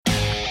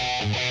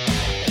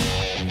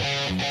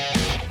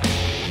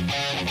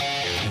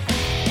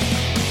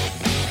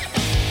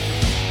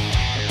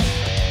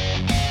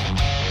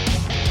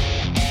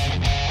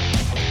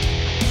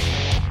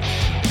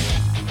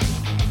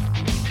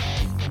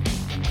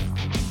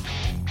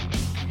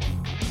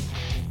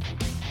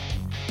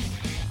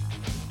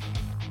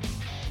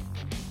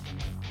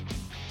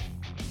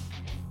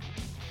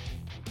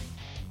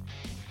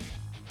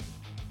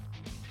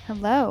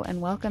Hello, and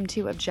welcome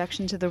to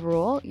Objection to the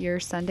Rule, your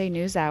Sunday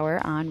news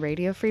hour on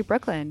Radio Free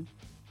Brooklyn.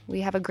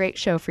 We have a great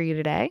show for you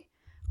today.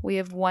 We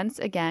have once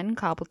again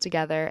cobbled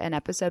together an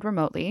episode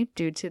remotely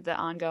due to the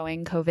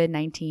ongoing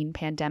COVID-19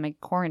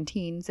 pandemic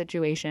quarantine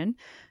situation.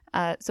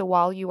 So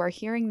while you are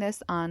hearing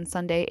this on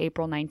Sunday,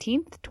 April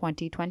 19th,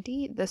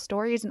 2020, the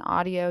stories and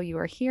audio you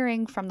are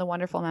hearing from the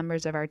wonderful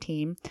members of our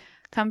team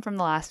come from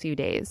the last few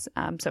days,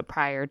 so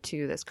prior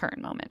to this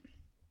current moment.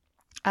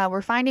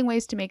 We're finding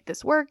ways to make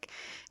this work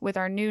with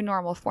our new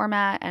normal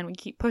format, and we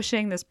keep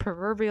pushing this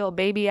proverbial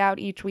baby out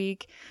each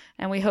week,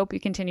 and we hope you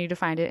continue to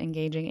find it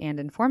engaging and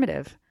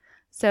informative.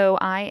 So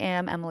I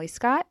am Emily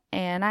Scott,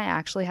 and I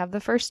actually have the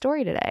first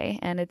story today,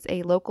 and it's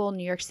a local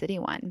New York City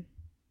one.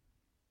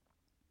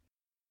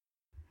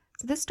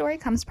 So this story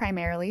comes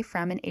primarily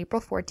from an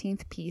April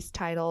 14th piece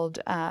titled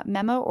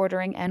Memo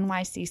Ordering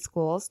NYC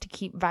Schools to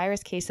Keep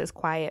Virus Cases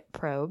Quiet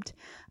Probed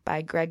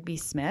by Greg B.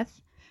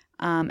 Smith.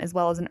 As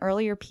well as an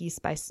earlier piece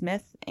by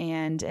Smith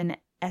and an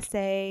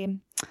essay,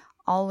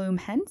 Allum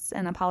Hence,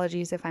 and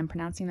apologies if I'm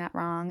pronouncing that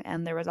wrong.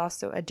 And there was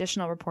also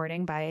additional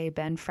reporting by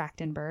Ben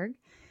Frachtenberg.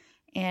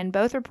 And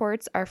both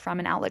reports are from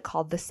an outlet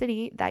called The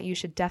City that you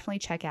should definitely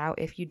check out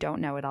if you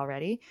don't know it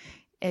already.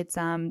 It's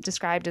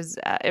described as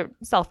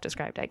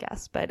self-described, I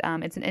guess, but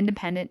it's an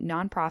independent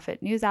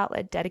nonprofit news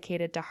outlet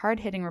dedicated to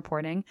hard-hitting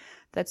reporting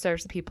that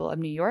serves the people of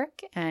New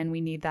York, and we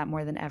need that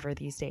more than ever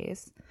these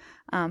days.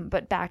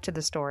 But back to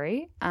the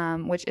story,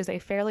 which is a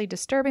fairly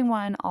disturbing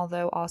one,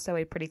 although also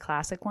a pretty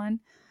classic one.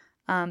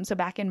 So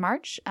back in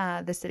March,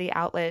 the City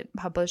outlet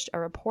published a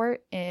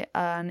report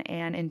on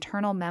an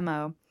internal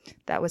memo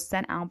that was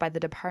sent out by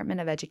the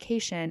Department of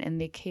Education in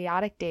the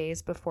chaotic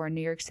days before New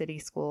York City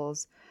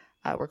schools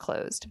were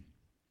closed.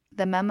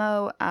 The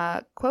memo,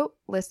 quote,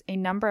 lists a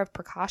number of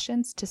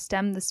precautions to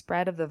stem the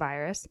spread of the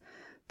virus,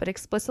 but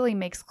explicitly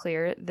makes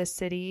clear the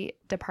City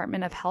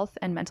Department of Health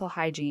and Mental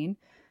Hygiene,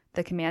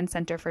 the command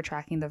center for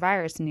tracking the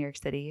virus in New York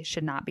City,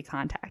 should not be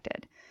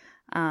contacted.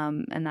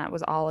 And that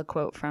was all a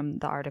quote from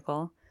the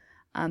article.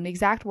 The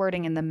exact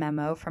wording in the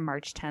memo from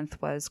March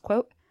 10th was,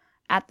 quote,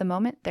 at the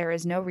moment, there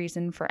is no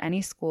reason for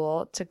any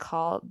school to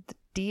call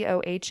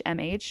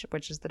DOHMH,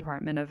 which is the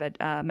Department of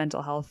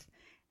Mental Health,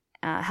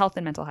 Health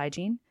and Mental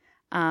Hygiene,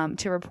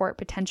 to report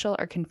potential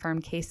or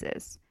confirmed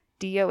cases.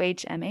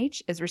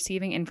 DOHMH is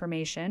receiving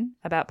information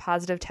about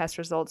positive test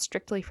results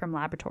strictly from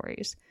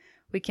laboratories.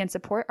 We can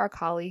support our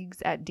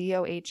colleagues at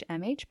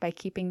DOHMH by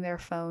keeping their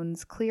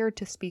phones clear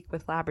to speak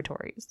with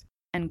laboratories,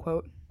 end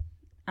quote.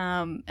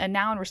 And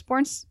now in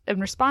response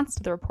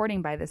to the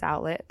reporting by this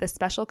outlet, the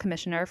Special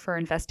Commissioner for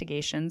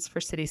Investigations for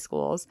City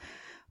Schools,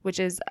 which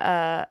is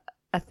a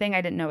thing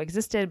I didn't know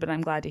existed, but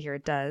I'm glad to hear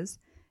it does,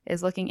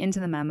 is looking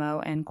into the memo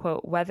and,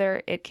 quote,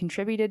 whether it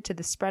contributed to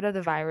the spread of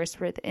the virus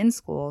within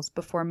schools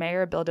before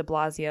Mayor Bill de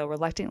Blasio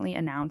reluctantly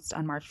announced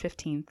on March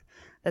 15th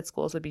that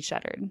schools would be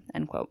shuttered,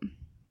 end quote.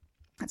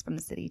 That's from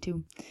the City,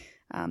 too,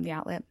 the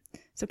outlet.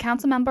 So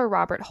Councilmember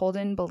Robert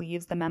Holden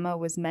believes the memo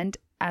was meant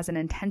as an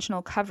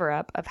intentional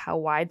cover-up of how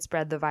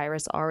widespread the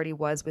virus already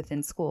was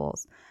within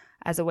schools,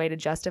 as a way to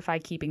justify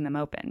keeping them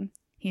open.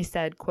 He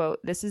said, quote,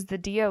 this is the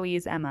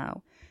DOE's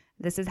MO.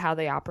 This is how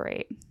they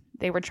operate.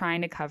 They were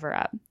trying to cover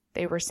up.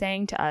 They were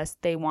saying to us,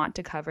 they want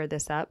to cover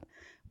this up.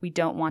 We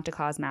don't want to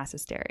cause mass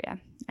hysteria,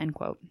 end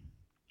quote.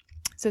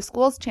 So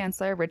schools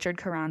chancellor Richard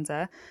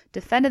Carranza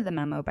defended the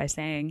memo by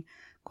saying,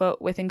 quote,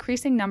 with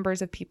increasing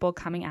numbers of people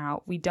coming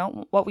out,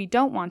 what we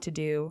don't want to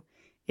do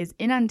is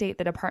inundate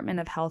the Department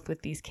of Health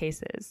with these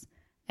cases,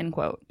 end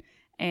quote.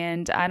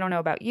 And I don't know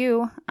about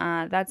you,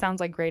 that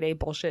sounds like grade A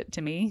bullshit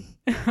to me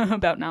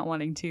about not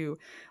wanting to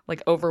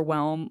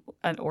overwhelm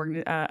an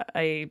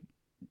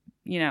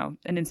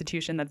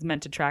institution that's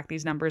meant to track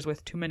these numbers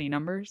with too many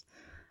numbers.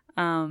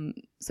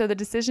 So the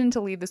decision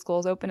to leave the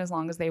schools open as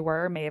long as they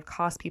were may have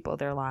cost people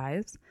their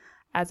lives.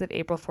 As of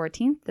April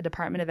 14th, the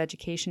Department of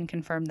Education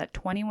confirmed that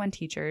 21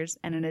 teachers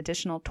and an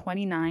additional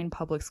 29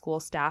 public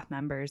school staff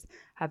members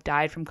have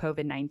died from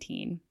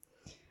COVID-19.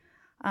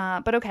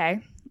 But okay,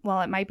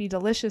 while it might be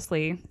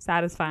deliciously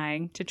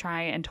satisfying to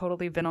try and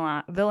totally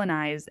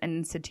villainize an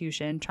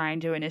institution trying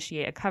to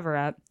initiate a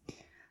cover-up,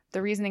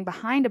 the reasoning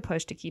behind a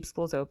push to keep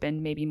schools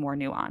open may be more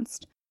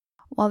nuanced.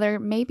 While there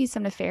may be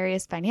some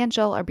nefarious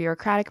financial or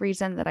bureaucratic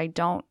reason that I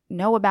don't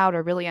know about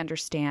or really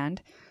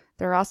understand,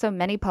 there are also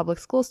many public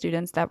school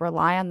students that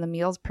rely on the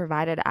meals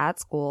provided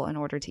at school in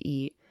order to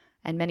eat,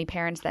 and many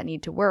parents that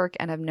need to work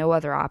and have no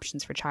other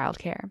options for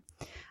childcare.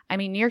 I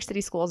mean, New York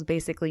City schools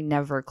basically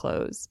never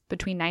close.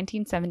 Between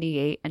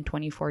 1978 and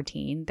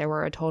 2014, there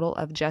were a total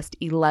of just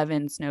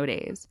 11 snow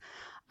days.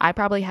 I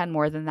probably had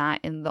more than that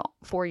in the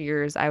 4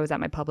 years I was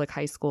at my public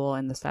high school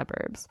in the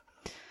suburbs.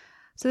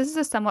 So this is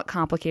a somewhat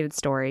complicated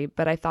story,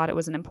 but I thought it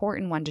was an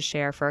important one to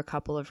share for a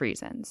couple of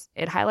reasons.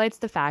 It highlights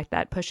the fact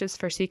that pushes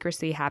for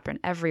secrecy happen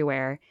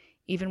everywhere,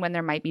 even when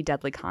there might be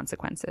deadly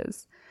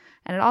consequences.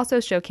 And it also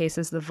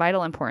showcases the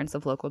vital importance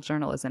of local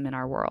journalism in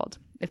our world.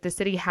 If the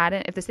city,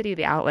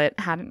 the outlet,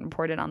 hadn't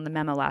reported on the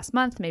memo last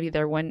month, maybe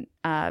there wouldn't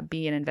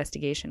be an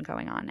investigation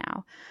going on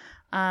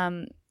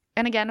now.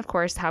 and again, of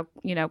course, how,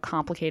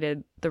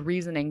 complicated the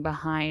reasoning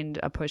behind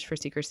a push for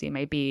secrecy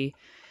may be,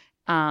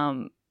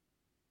 and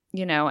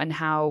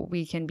how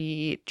we can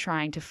be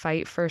trying to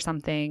fight for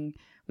something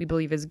we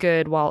believe is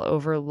good while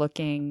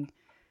overlooking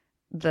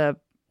the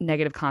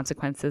negative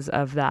consequences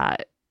of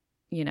that,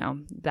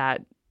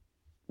 that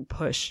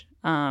push.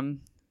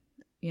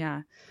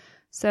 Yeah.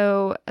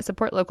 So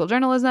support local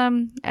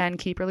journalism and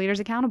keep your leaders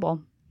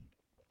accountable.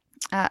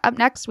 Up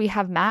next, we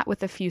have Matt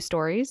with a few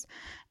stories,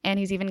 and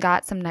he's even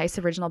got some nice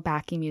original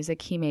backing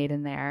music he made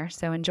in there.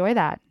 So enjoy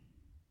that.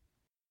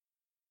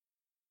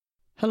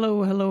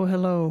 Hello, hello,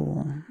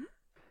 hello.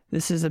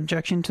 This is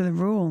Objection to the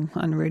Rule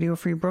on Radio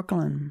Free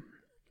Brooklyn.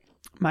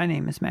 My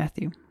name is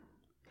Matthew.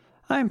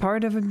 I'm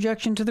part of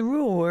Objection to the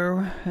Rule,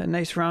 where a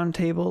nice round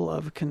table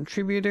of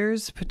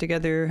contributors put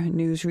together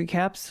news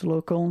recaps,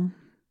 local,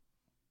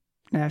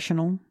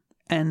 national,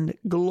 and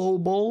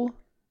global.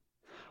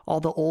 All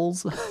the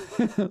O's.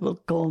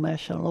 Local,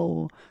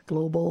 national,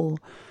 global.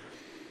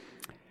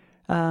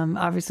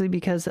 Obviously,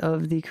 because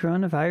of the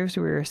coronavirus,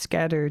 we're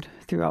scattered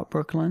throughout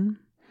Brooklyn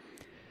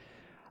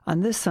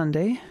on this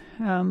Sunday,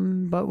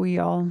 but we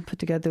all put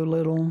together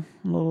little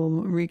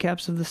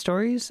recaps of the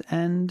stories,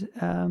 and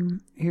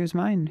here's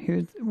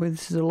mine.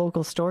 This is a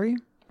local story,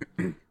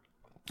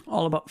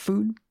 all about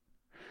food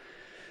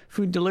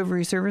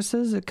delivery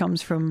services. It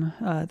comes from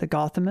the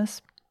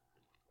Gothamist.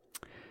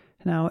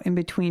 Now, in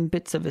between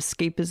bits of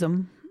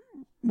escapism,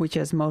 which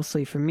has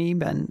mostly for me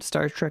been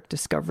Star Trek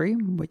Discovery,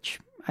 which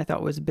I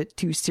thought was a bit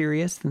too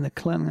serious, and the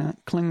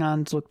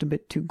Klingons looked a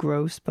bit too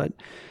gross, but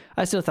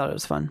I still thought it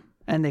was fun.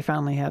 And they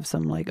finally have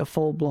a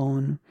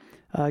full-blown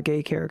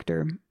gay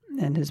character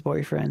and his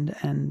boyfriend,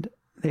 and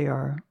they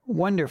are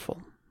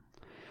wonderful.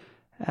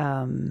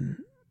 So,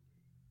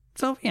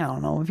 I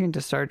don't know, if you're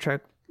into Star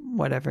Trek,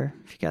 whatever,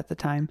 if you got the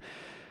time.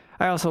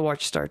 I also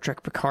watched Star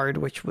Trek Picard,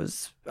 which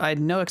I had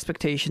no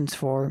expectations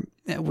for,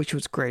 which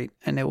was great,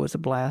 and it was a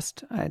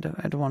blast. I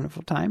had a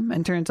wonderful time.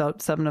 And turns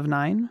out 7 of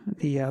 9,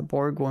 the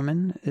Borg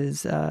woman,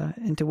 is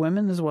into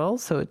women as well,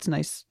 so it's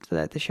nice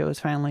that the show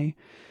is finally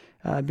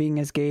being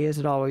as gay as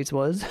it always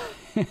was.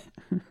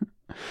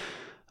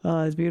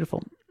 It's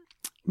beautiful.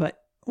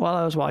 But while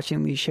I was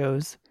watching these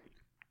shows,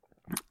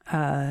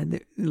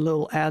 the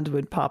little ads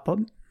would pop up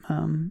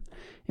in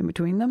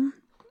between them,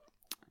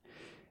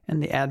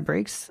 and the ad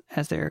breaks,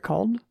 as they are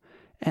called.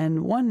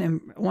 And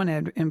one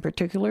ad in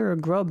particular, a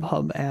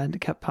Grubhub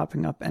ad, kept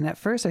popping up. And at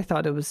first I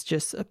thought it was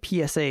just a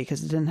PSA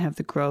because it didn't have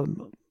the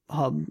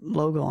Grubhub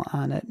logo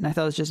on it. And I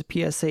thought it was just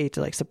a PSA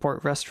to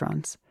support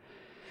restaurants.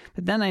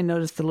 But then I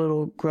noticed the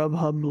little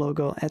Grubhub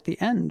logo at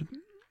the end.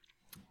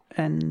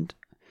 And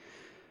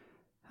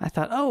I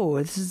thought, oh,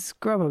 this is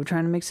Grubhub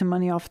trying to make some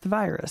money off the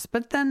virus.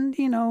 But then,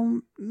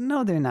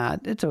 no, they're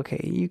not. It's okay.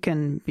 You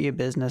can be a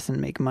business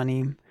and make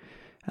money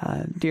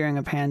during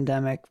a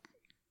pandemic.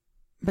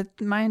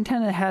 But my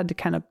antenna had to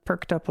kind of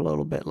perked up a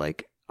little bit.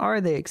 Are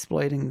they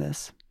exploiting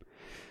this?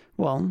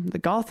 Well, the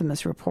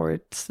Gothamist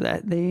reports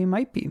that they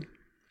might be.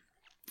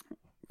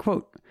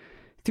 Quote,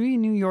 3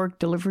 New York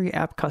delivery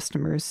app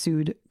customers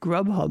sued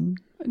Grubhub,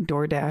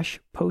 DoorDash,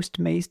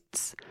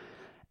 Postmates,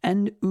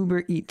 and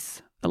Uber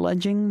Eats,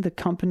 alleging the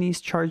companies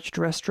charged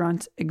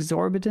restaurants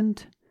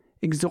exorbitant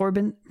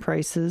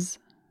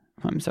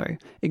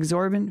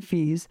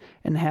fees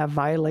and have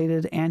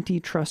violated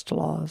antitrust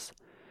laws.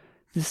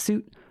 The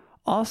suit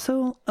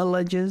also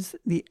alleges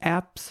the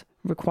apps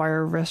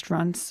require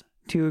restaurants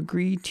to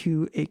agree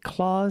to a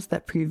clause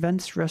that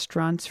prevents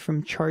restaurants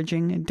from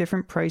charging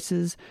different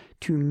prices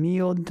to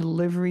meal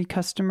delivery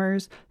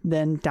customers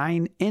than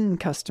dine-in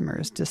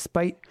customers,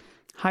 despite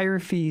higher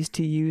fees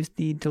to use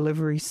the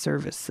delivery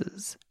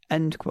services.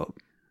 End quote.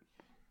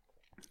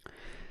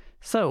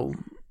 So,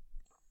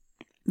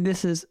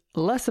 this is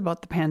less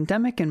about the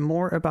pandemic and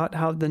more about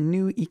how the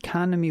new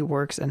economy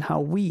works and how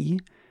we,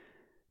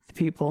 the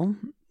people,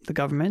 the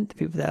government, the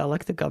people that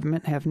elect the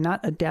government, have not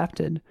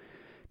adapted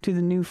to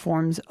the new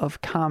forms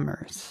of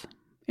commerce,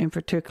 in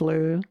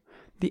particular,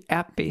 the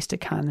app-based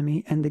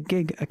economy and the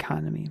gig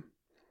economy.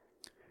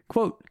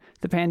 Quote,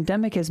 the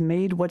pandemic has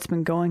made what's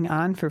been going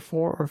on for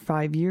 4 or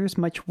 5 years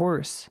much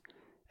worse,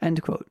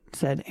 end quote,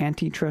 said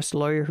antitrust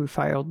lawyer who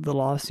filed the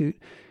lawsuit,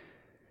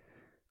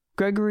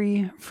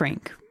 Gregory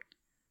Frank.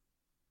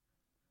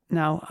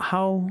 Now,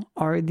 how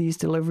are these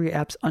delivery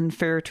apps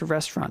unfair to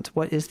restaurants?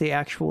 What is the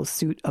actual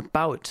suit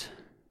about?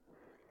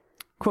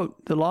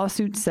 Quote, the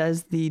lawsuit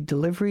says the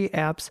delivery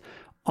apps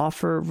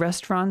offer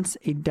restaurants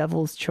a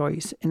devil's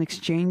choice. In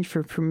exchange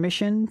for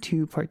permission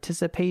to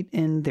participate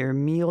in their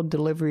meal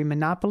delivery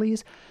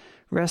monopolies,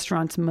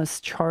 restaurants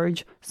must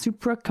charge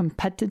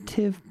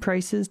supra-competitive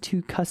prices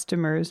to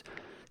customers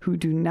who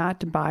do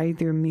not buy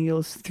their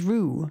meals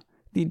through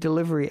the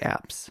delivery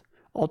apps,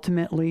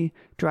 ultimately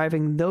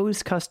driving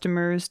those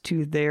customers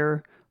to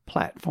their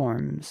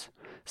platforms.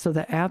 So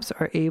the apps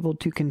are able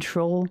to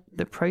control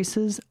the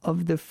prices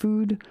of the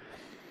food,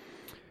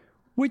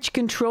 which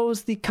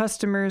controls the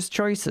customer's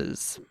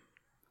choices.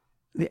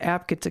 The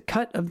app gets a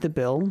cut of the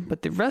bill,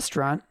 but the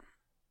restaurant,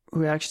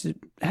 who actually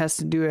has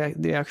to do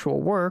the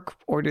actual work,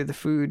 order the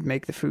food,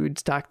 make the food,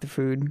 stock the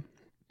food,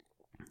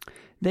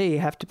 they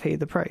have to pay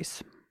the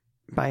price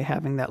by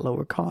having that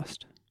lower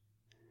cost.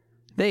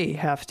 They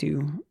have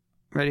to,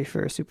 ready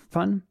for a super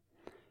pun,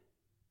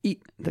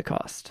 eat the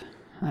cost.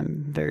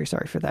 I'm very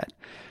sorry for that.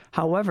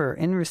 However,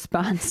 in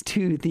response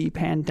to the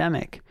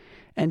pandemic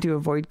and to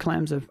avoid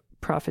claims of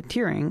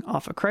profiteering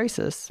off a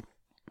crisis,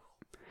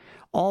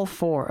 all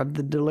 4 of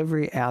the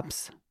delivery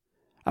apps,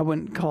 I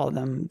wouldn't call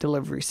them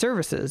delivery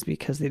services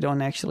because they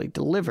don't actually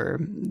deliver.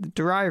 The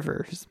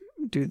drivers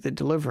do the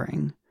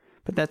delivering,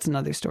 but that's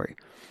another story.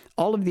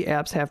 All of the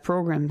apps have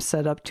programs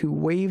set up to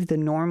waive the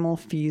normal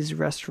fees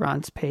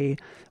restaurants pay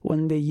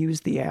when they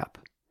use the app.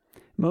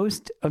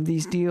 Most of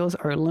these deals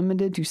are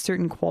limited to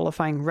certain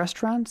qualifying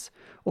restaurants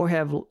or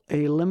have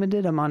a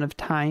limited amount of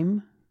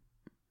time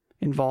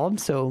involved.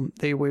 So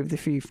they waive the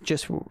fee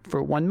just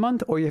for 1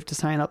 month, or you have to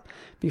sign up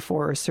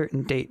before a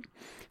certain date.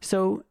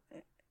 So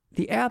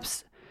the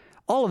apps,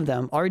 all of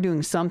them are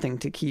doing something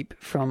to keep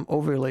from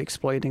overly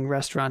exploiting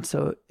restaurants.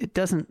 So it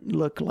doesn't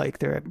look like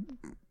they're,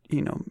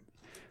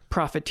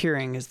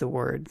 profiteering is the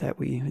word that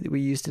we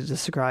use to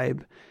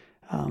describe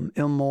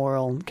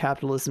immoral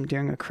capitalism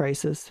during a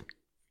crisis.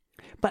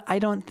 But I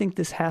don't think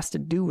this has to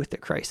do with the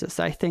crisis.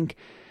 I think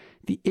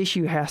the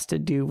issue has to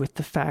do with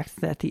the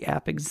fact that the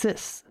app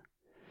exists.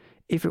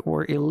 If it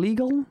were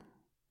illegal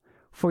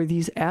for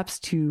these apps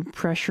to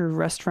pressure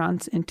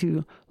restaurants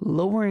into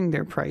lowering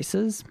their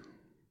prices,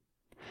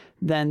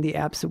 then the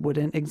apps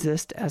wouldn't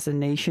exist as a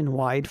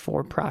nationwide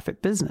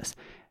for-profit business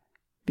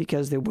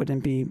because there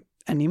wouldn't be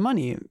any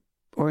money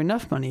or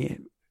enough money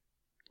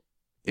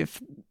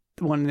if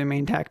one of the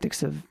main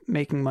tactics of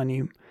making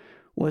money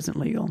wasn't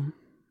legal.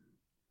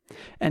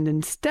 And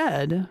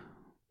instead,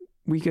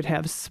 we could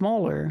have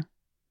smaller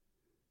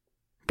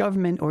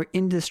government or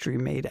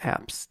industry-made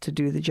apps to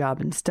do the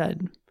job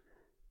instead.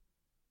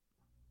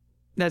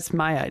 That's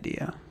my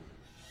idea.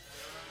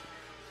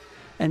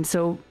 And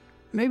so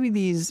maybe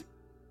these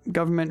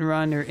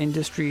government-run or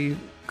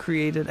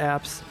industry-created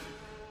apps,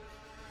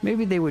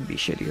 maybe they would be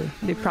shittier.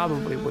 They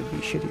probably would be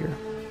shittier.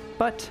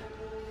 But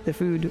the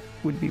food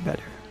would be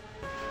better.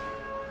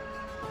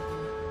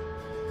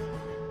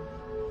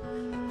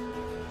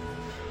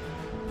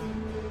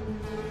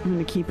 I'm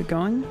going to keep it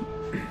going.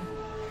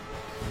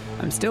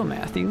 I'm still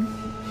Matthew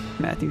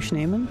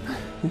Schneeman.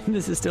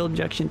 This is still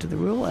Objection to the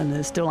Rule, and this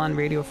is still on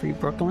Radio Free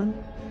Brooklyn.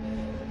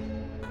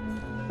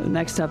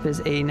 Next up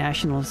is a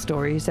national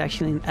story. It's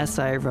actually an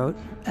essay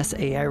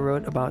I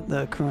wrote about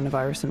the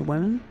coronavirus and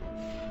women.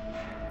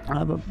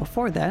 But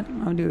before that,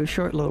 I'll do a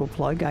short little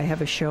plug. I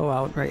have a show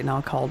out right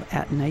now called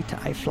At Night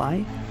I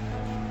Fly.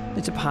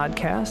 It's a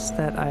podcast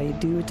that I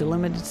do. It's a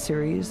limited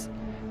series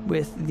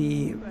with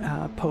the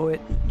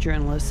poet,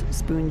 journalist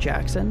Spoon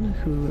Jackson,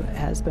 who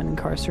has been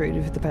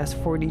incarcerated for the past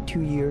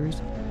 42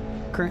 years,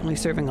 currently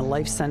serving a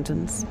life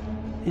sentence.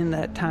 In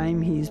that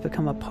time, he's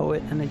become a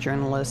poet and a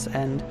journalist,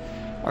 and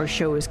our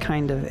show is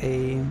kind of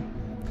a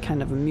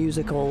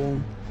musical,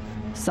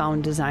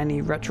 sound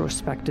designy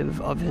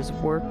retrospective of his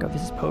work, of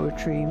his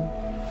poetry.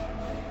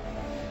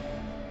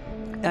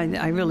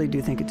 I really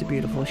do think it's a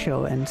beautiful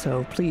show, and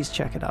so please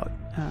check it out.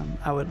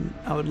 I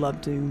would love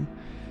to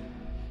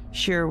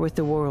share with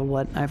the world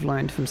what I've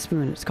learned from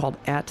Spoon. It's called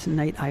At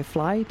Night I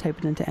Fly. Type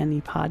it into any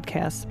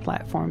podcast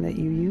platform that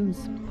you use.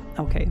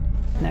 Okay,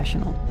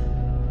 national.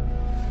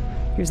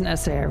 Here's an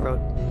essay I wrote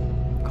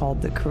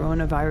called The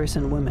Coronavirus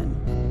and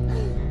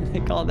Women. I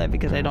call it that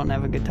because I don't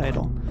have a good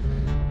title.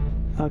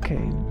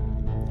 Okay.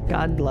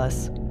 God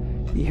bless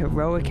the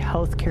heroic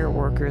healthcare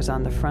workers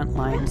on the front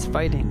lines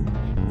fighting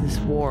this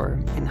war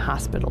in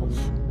hospitals,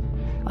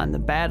 on the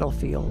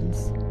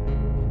battlefields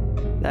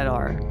that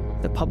are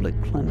the public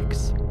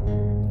clinics,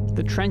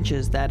 the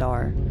trenches that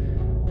are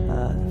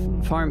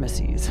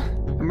pharmacies,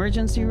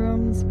 emergency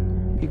rooms.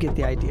 You get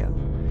the idea.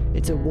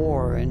 It's a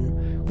war,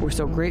 and we're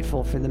so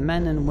grateful for the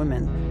men and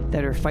women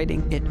that are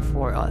fighting it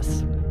for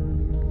us.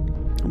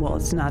 Well,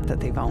 it's not that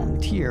they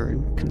volunteer.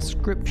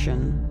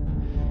 Conscription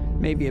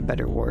may be a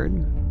better word.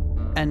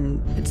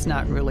 And it's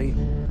not really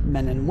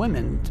men and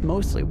women. It's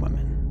mostly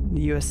women.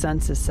 The U.S.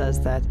 Census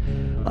says that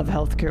of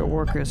healthcare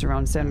workers,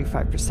 around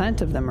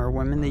 75% of them are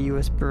women. The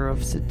U.S. Bureau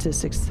of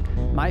Statistics,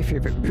 my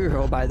favorite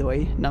bureau, by the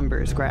way,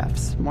 numbers,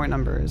 graphs, more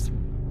numbers.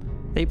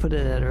 They put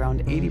it at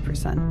around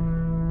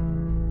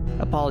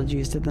 80%.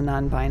 Apologies to the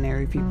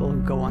non-binary people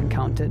who go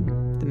uncounted.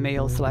 The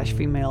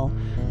male/female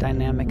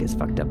dynamic is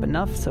fucked up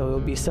enough, so it'll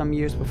be some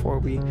years before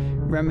we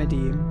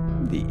remedy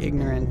the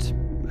ignorant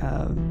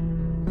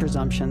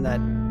presumption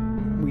that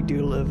we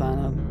do live on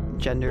a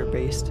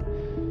gender-based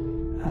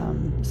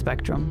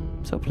spectrum.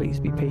 So please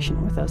be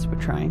patient with us. We're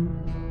trying.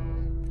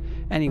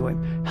 Anyway,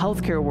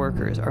 healthcare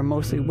workers are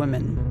mostly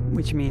women,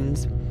 which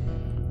means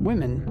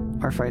women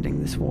are fighting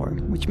this war,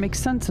 which makes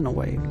sense in a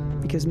way,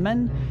 because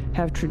men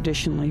have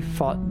traditionally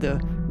fought the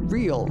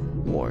real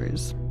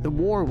wars, the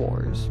war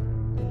wars.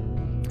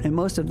 And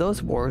most of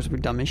those wars were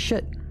dumb as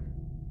shit.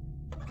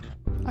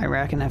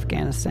 Iraq and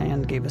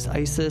Afghanistan gave us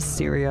ISIS.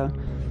 Syria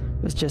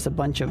was just a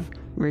bunch of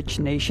rich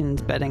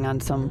nations betting on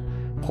some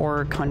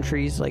poorer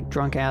countries like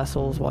drunk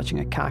assholes watching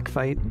a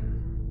cockfight.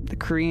 The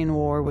Korean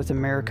War was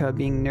America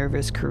being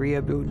nervous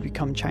Korea would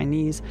become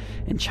Chinese,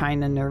 and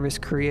China nervous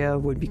Korea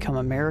would become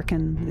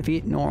American. The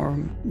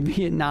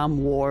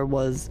Vietnam War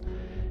was,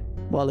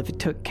 well, if it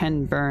took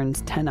Ken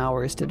Burns 10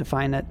 hours to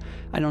define it,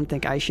 I don't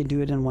think I should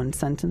do it in one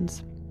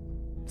sentence.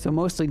 So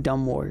mostly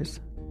dumb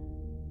wars.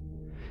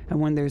 And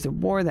when there's a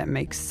war that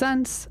makes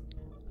sense,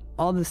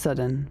 all of a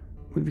sudden,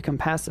 we become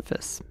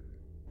pacifists.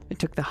 It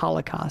took the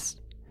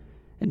Holocaust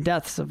and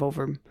deaths of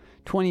over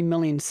 20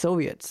 million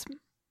Soviets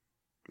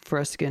for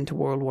us to get into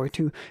World War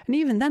II. And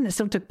even then, it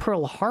still took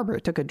Pearl Harbor.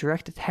 It took a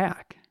direct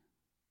attack.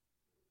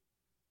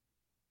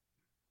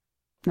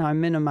 Now,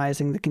 I'm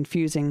minimizing the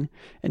confusing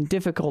and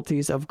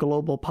difficulties of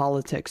global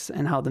politics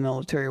and how the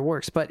military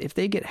works. But if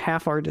they get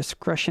half our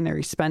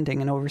discretionary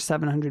spending and over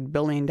 $700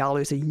 billion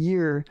a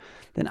year,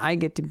 then I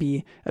get to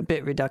be a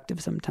bit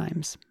reductive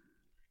sometimes.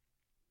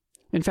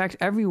 In fact,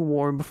 every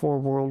war before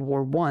World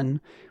War I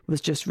was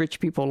just rich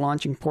people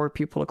launching poor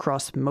people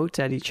across moats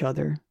at each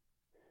other.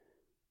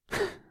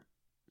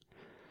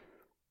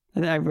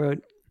 And I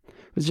wrote,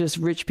 it was just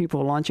rich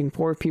people launching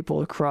poor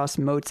people across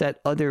moats at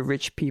other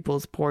rich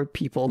people's poor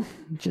people,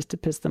 just to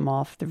piss them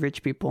off, the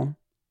rich people.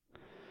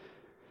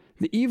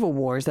 The evil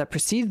wars that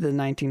preceded the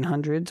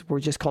 1900s were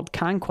just called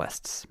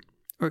conquests,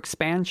 or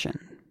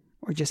expansion,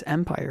 or just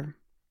empire.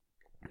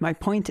 My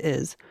point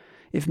is,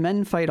 if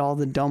men fight all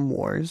the dumb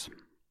wars,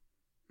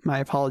 my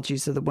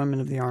apologies to the women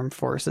of the armed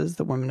forces,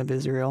 the women of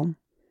Israel,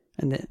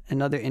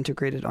 and other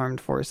integrated armed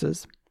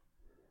forces,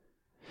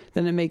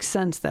 then it makes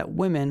sense that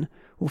women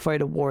will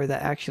fight a war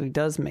that actually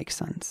does make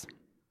sense.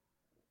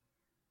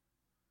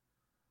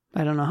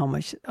 I don't know how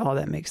much all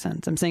that makes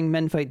sense. I'm saying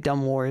men fight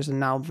dumb wars, and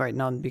now right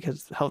now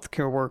because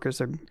healthcare workers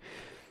are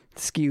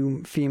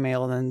skew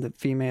female, and the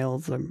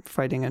females are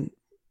fighting a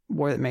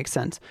war that makes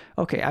sense.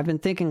 Okay, I've been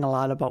thinking a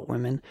lot about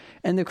women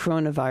and the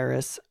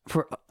coronavirus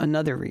for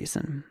another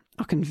reason.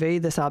 I'll convey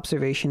this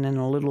observation in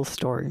a little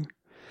story.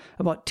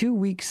 About 2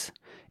 weeks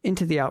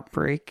into the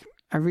outbreak,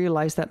 I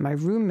realized that my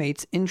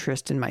roommate's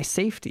interest in my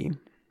safety,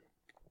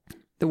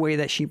 the way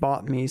that she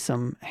bought me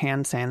some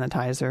hand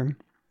sanitizer,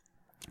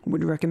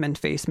 would recommend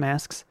face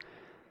masks,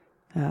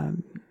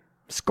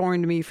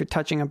 scorned me for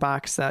touching a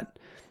box that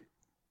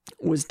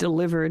was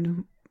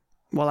delivered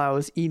while I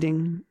was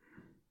eating,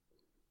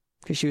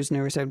 because she was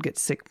nervous I would get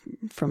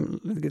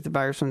the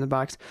virus from the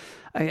box.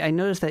 I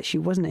noticed that she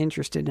wasn't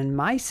interested in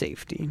my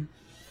safety,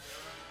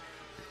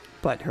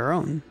 but her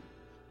own.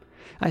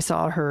 I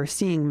saw her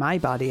seeing my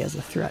body as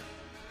a threat.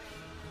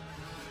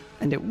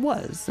 And it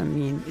was. I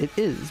mean, it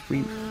is.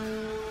 We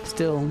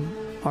still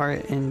are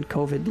in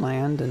COVID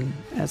land, and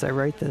as I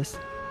write this,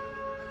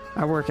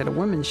 I work at a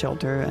women's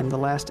shelter, and in the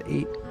last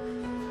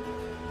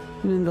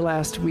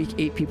week,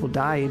 8 people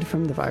died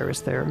from the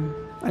virus there.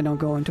 I don't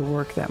go into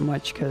work that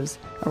much because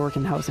I work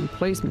in housing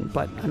placement,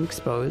 but I'm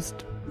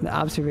exposed. The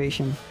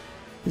observation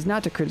is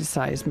not to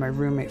criticize my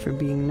roommate for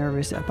being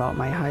nervous about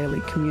my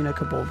highly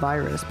communicable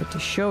virus, but to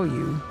show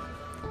you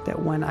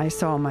that when I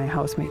saw my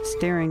housemate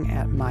staring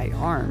at my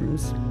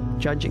arms,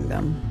 judging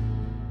them,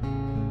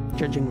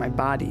 judging my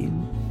body,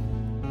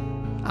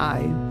 I,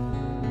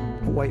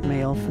 a white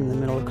male from the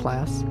middle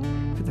class,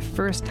 for the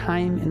first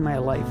time in my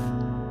life,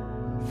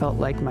 felt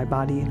like my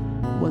body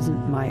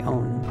wasn't my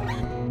own.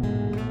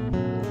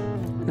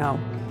 Now,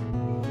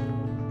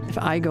 if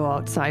I go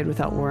outside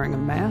without wearing a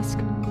mask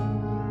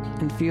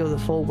and feel the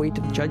full weight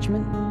of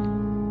judgment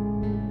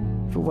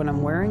for what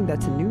I'm wearing,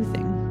 that's a new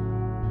thing.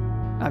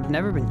 I've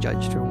never been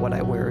judged for what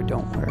I wear or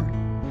don't wear.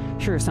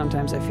 Sure,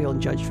 sometimes I feel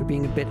judged for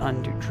being a bit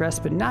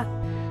underdressed, but I've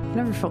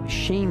never felt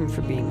shame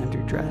for being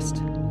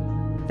underdressed.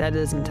 That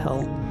is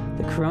until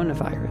the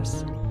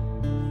coronavirus.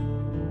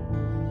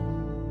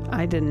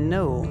 I didn't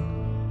know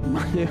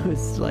what it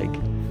was like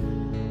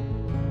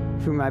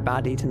for my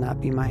body to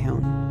not be my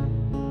own.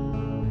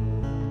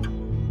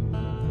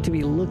 To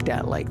be looked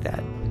at like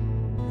that.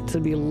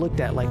 To be looked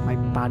at like my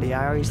body.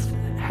 I always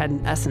had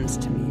an essence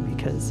to me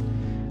because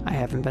I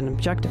haven't been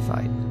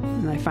objectified,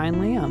 and I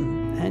finally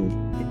am, and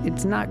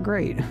it's not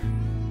great.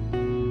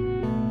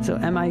 So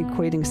am I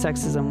equating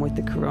sexism with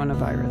the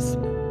coronavirus?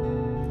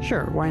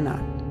 Sure, why not?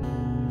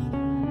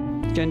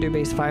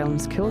 Gender-based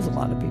violence kills a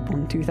lot of people.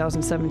 In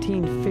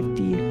 2017,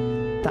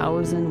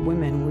 50,000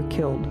 women were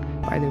killed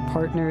by their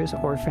partners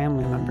or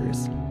family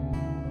members.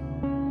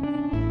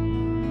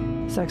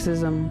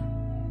 Sexism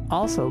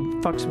also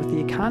fucks with the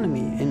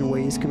economy in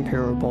ways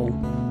comparable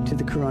to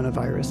the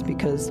coronavirus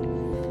because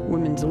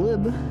women's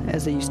lib,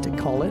 as they used to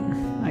call it,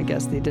 I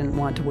guess they didn't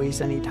want to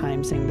waste any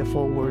time saying the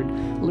full word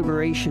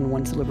liberation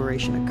once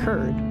liberation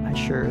occurred. I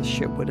sure as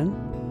shit wouldn't.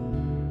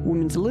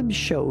 Women's lib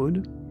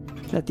showed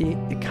that the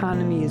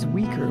economy is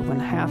weaker when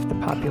half the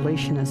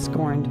population is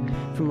scorned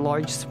from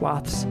large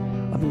swaths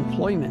of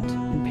employment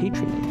and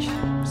patronage.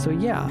 So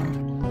yeah,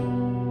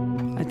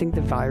 I think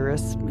the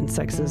virus and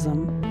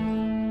sexism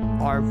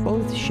are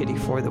both shitty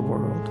for the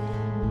world.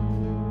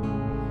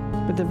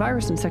 But the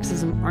virus and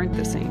sexism aren't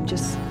the same.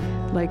 Just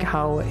Like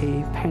how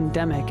a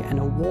pandemic and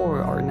a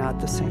war are not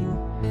the same.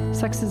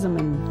 Sexism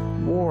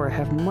and war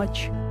have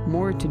much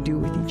more to do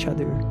with each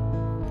other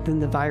than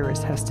the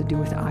virus has to do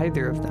with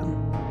either of them.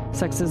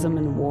 Sexism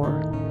and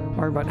war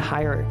are about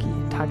hierarchy,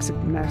 toxic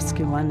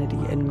masculinity,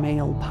 and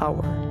male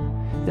power.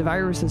 The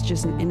virus is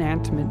just an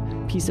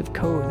inanimate piece of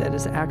code that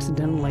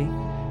accidentally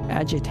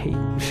agitates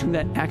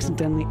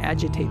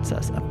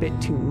us a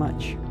bit too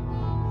much.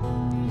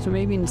 So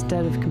maybe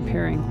instead of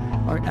comparing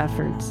our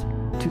efforts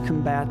to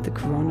combat the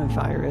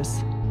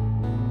coronavirus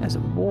as a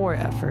war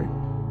effort,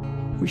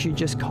 we should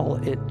just call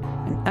it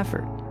an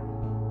effort.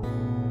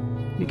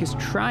 Because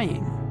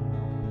trying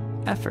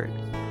effort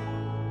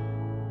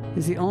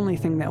is the only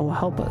thing that will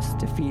help us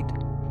defeat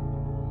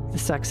the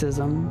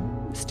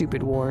sexism,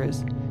 stupid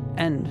wars,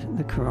 and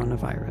the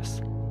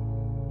coronavirus.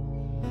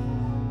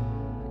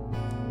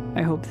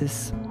 I hope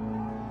this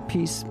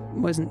piece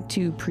wasn't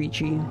too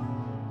preachy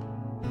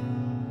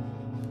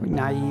or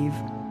naive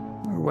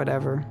or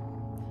whatever.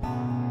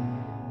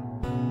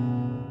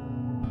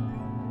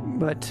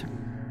 But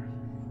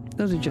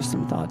those are just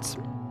some thoughts.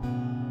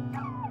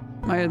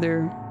 My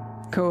other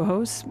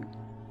co-hosts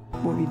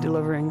will be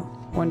delivering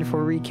wonderful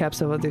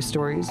recaps of other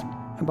stories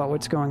about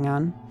what's going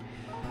on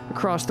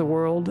across the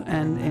world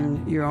and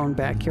in your own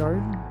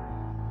backyard.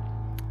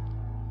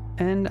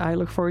 And I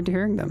look forward to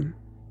hearing them.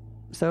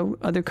 So,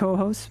 other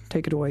co-hosts,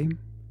 take it away.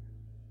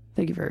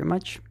 Thank you very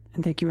much.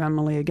 And thank you,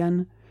 Emily,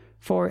 again,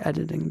 for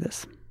editing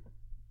this.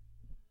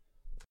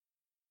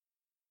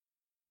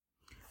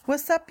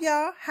 What's up,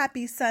 y'all?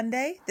 Happy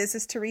Sunday. This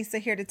is Teresa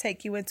here to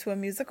take you into a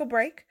musical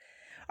break.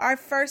 Our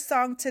first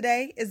song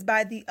today is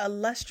by the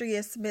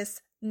illustrious Miss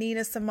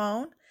Nina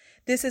Simone.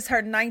 This is her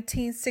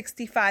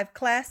 1965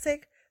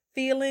 classic,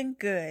 Feeling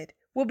Good.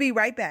 We'll be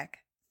right back.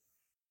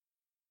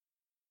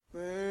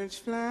 Birds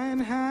flying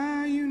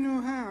high, you know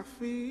how I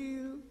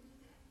feel.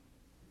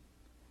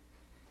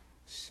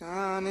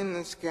 Sun in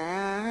the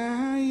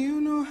sky, you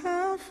know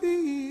how I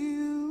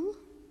feel.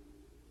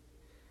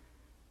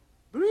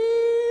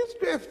 Breeze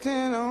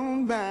drifting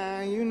on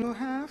by, you know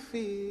how I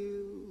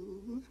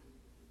feel.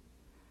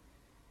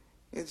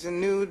 It's a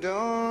new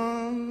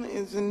dawn,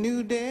 it's a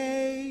new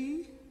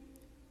day.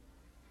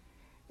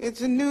 It's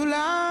a new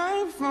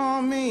life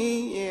for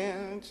me, yeah.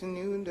 It's a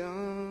new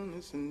dawn,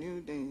 it's a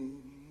new day.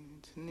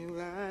 It's a new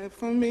life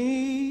for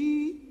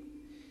me.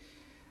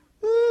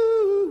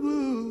 Ooh,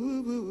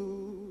 ooh,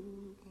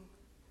 ooh.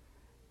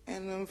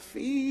 And I'm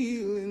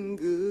feeling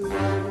good.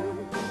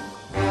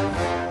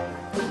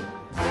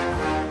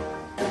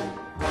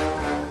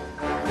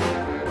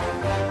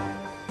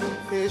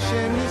 Fish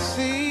in the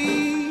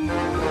sea,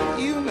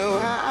 you know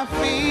how I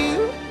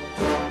feel.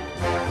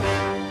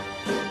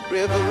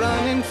 River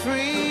running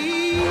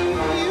free,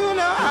 you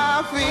know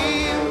how I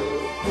feel.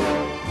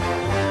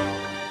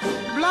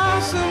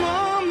 Blossom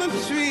on the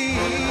tree,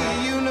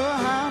 you know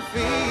how I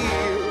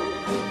feel.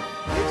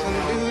 It's a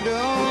new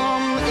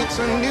dawn, it's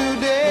a new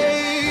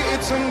day,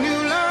 it's a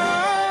new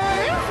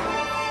life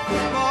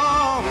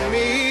for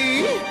me.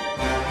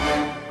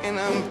 And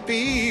I'm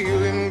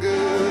feeling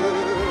good.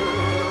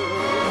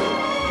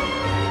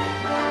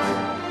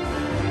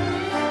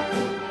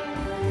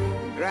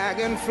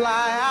 Dragonfly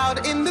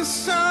out in the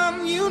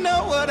sun, you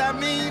know what I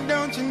mean,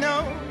 don't you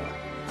know?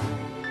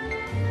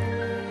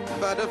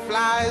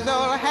 Butterflies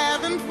all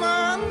having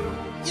fun,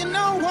 you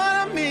know what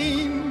I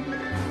mean.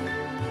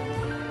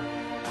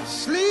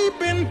 Sleep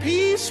in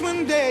peace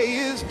when day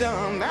is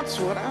done, that's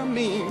what I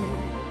mean.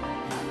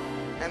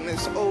 And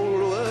this old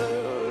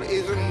world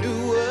is a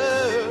new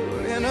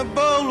world and a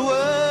bold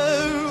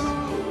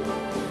world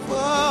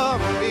for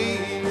me.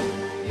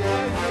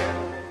 Yeah, yeah.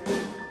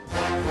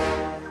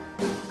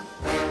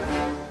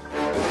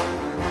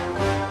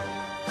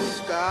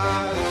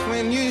 Stars,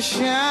 when you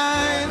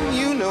shine,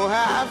 you know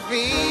how I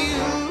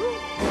feel.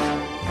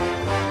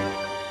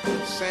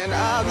 Scent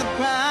of the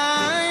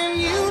pine,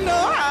 you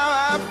know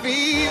how I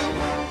feel.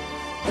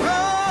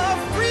 Oh,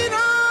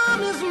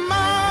 freedom is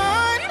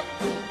mine,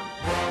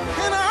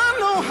 and I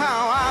know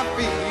how I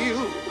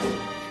feel.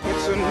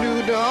 It's a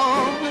new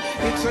dawn,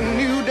 it's a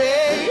new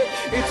day,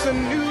 it's a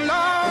new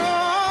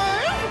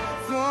life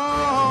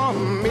for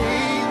me.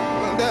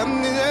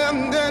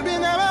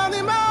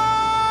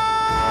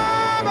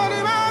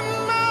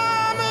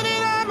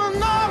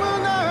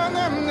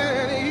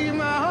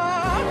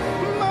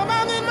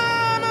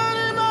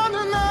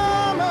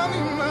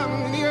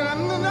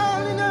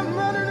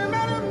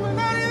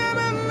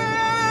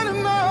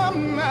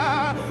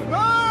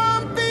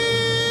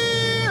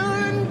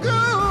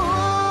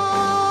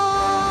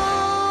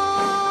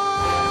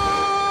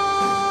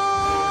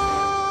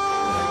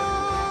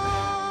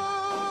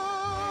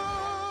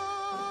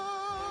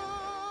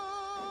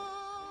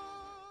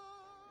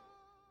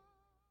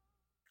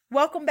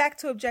 Welcome back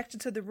to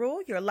Objection to the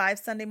Rule, your live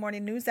Sunday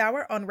morning news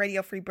hour on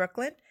Radio Free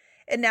Brooklyn.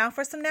 And now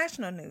for some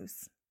national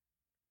news.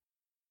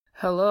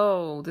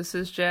 Hello, this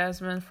is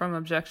Jasmine from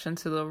Objection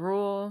to the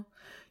Rule,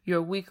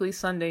 your weekly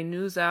Sunday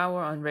news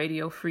hour on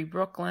Radio Free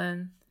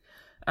Brooklyn.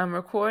 I'm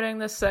recording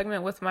this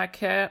segment with my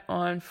cat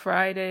on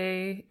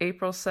Friday,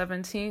 April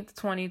 17th,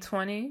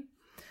 2020.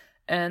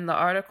 And the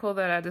article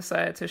that I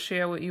decided to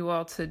share with you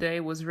all today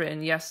was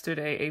written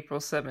yesterday, April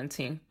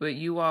 17th. But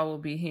you all will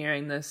be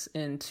hearing this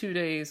in 2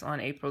 days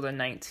on April the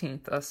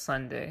 19th, a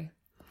Sunday.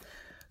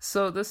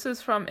 So this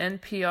is from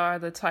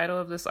NPR. The title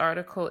of this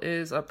article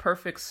is A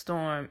Perfect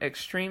Storm.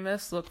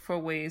 Extremists Look for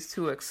Ways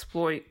to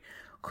Exploit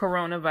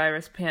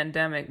Coronavirus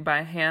Pandemic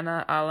by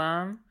Hannah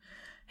Allam.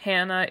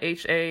 Hannah,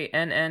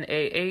 Hannah,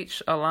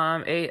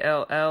 Allam,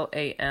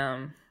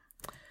 Allam.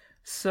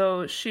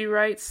 So she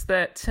writes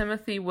that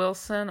Timothy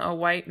Wilson, a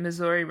white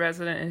Missouri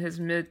resident in his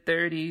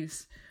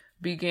mid-30s,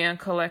 began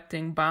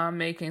collecting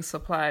bomb-making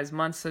supplies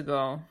months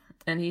ago,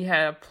 and he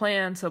had a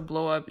plan to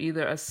blow up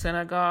either a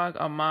synagogue,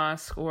 a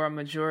mosque, or a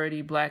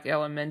majority black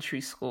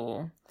elementary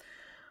school.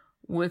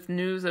 With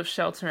news of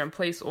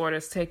shelter-in-place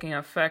orders taking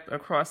effect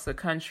across the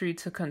country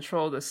to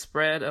control the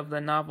spread of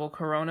the novel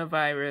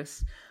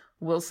coronavirus,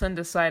 Wilson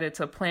decided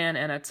to plan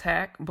an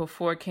attack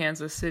before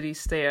Kansas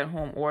City's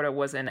stay-at-home order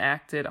was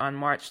enacted on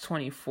March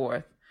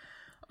 24th.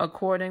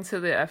 According to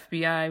the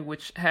FBI,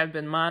 which had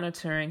been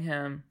monitoring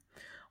him,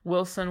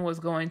 Wilson was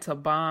going to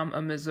bomb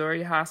a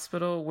Missouri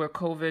hospital where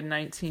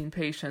COVID-19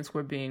 patients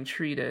were being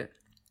treated.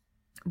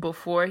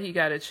 Before he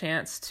got a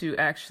chance to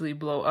actually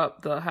blow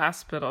up the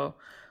hospital,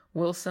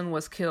 Wilson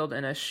was killed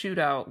in a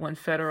shootout when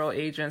federal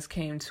agents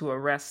came to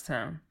arrest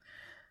him.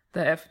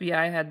 The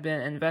FBI had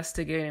been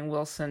investigating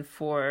Wilson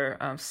for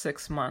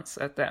 6 months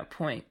at that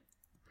point.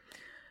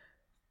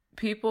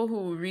 People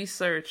who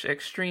research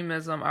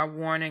extremism are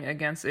warning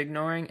against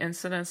ignoring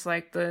incidents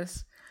like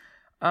this.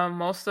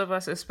 Most of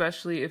us,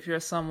 especially if you're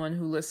someone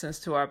who listens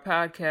to our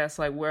podcast,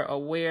 we're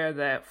aware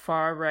that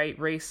far-right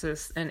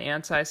racist and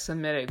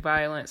anti-Semitic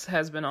violence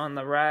has been on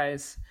the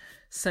rise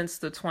since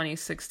the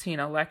 2016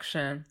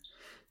 election.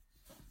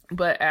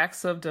 But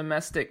acts of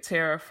domestic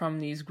terror from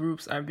these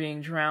groups are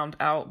being drowned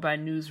out by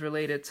news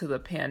related to the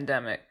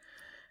pandemic.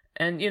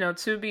 And,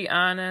 to be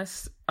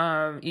honest,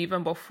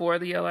 even before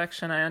the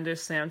election, I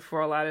understand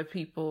for a lot of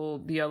people,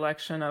 the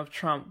election of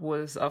Trump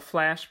was a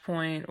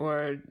flashpoint,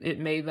 or it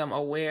made them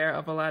aware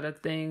of a lot of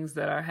things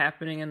that are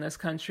happening in this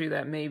country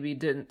that maybe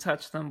didn't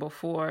touch them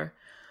before.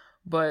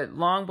 But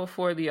long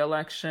before the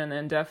election,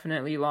 and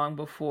definitely long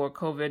before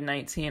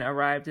COVID-19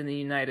 arrived in the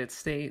United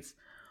States,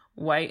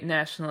 white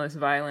nationalist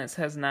violence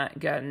has not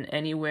gotten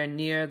anywhere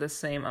near the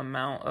same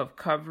amount of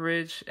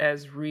coverage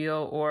as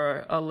real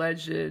or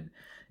alleged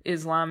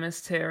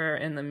Islamist terror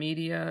in the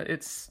media.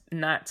 It's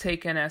not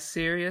taken as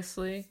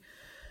seriously.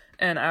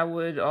 And I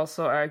would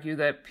also argue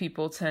that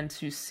people tend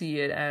to see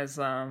it as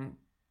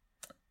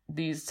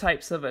these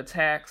types of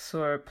attacks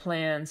or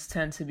plans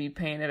tend to be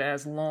painted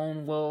as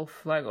lone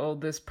wolf,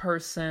 this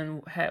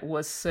person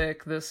was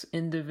sick, this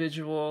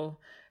individual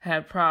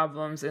had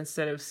problems,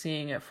 instead of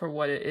seeing it for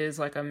what it is,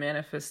 like a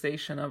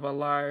manifestation of a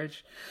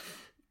large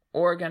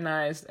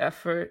organized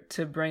effort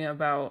to bring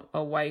about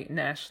a white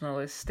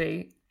nationalist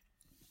state.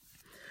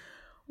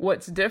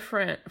 What's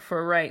different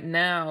for right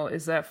now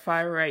is that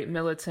far-right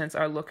militants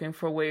are looking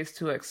for ways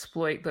to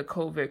exploit the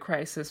COVID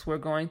crisis we're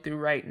going through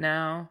right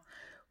now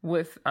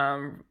with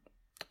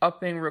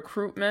upping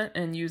recruitment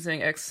and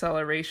using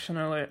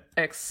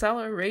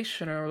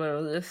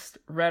accelerationalist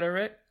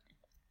rhetoric.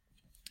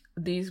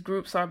 These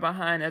groups are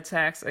behind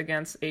attacks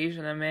against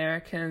Asian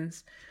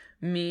Americans,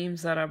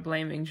 memes that are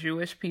blaming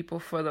Jewish people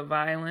for the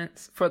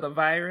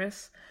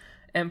virus,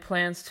 and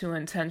plans to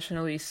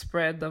intentionally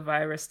spread the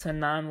virus to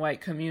non-white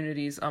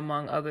communities,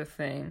 among other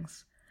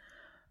things.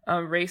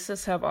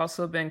 Racists have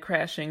also been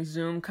crashing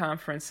Zoom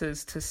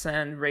conferences to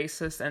send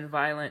racist and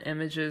violent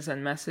images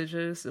and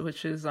messages,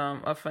 which is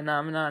a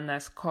phenomenon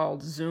that's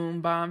called Zoom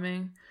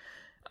bombing.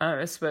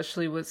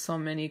 Especially with so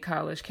many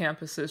college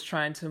campuses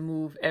trying to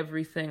move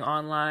everything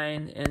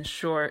online in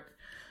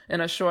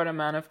a short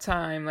amount of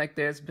time.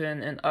 There's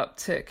been an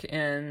uptick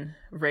in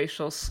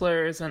racial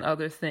slurs and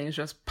other things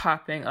just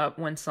popping up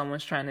when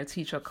someone's trying to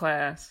teach a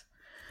class.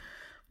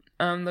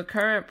 The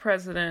current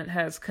president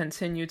has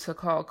continued to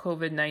call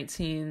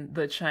COVID-19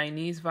 the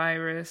Chinese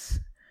virus.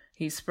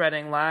 He's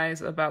spreading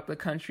lies about the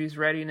country's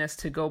readiness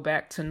to go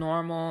back to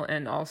normal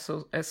and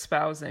also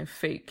espousing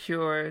fake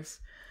cures.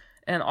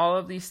 And all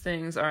of these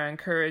things are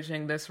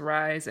encouraging this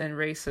rise in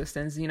racist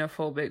and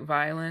xenophobic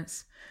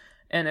violence.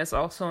 And it's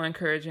also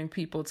encouraging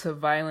people to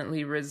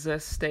violently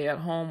resist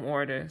stay-at-home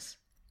orders.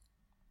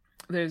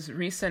 There's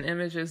recent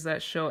images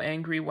that show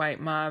angry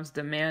white mobs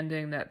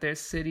demanding that their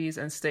cities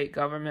and state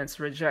governments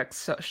reject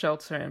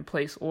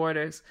shelter-in-place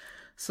orders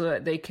so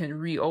that they can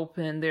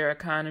reopen their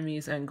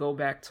economies and go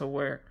back to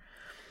work.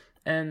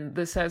 And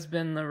this has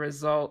been the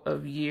result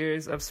of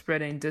years of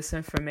spreading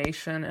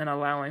disinformation and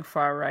allowing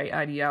far-right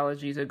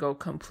ideology to go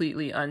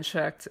completely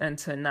unchecked and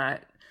to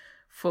not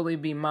fully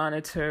be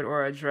monitored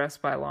or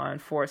addressed by law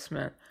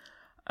enforcement.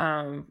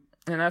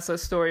 And that's a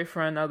story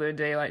for another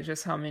day,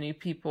 just how many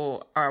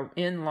people are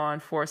in law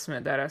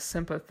enforcement that are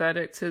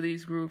sympathetic to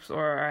these groups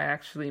or are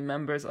actually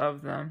members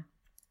of them.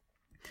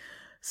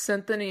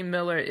 Cynthia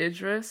Miller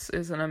Idris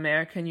is an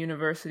American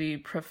University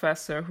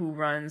professor who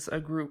runs a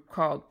group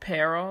called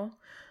Peril,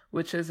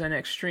 which is an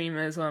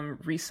extremism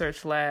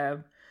research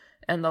lab.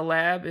 And the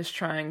lab is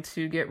trying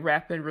to get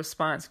rapid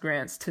response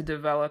grants to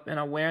develop an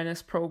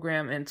awareness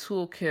program and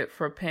toolkit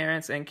for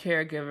parents and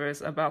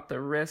caregivers about the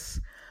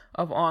risks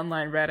of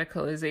online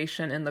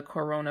radicalization in the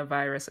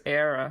coronavirus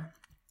era.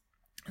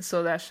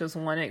 So that's just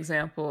one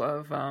example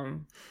of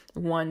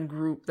one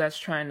group that's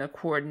trying to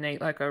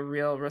coordinate like a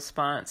real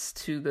response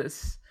to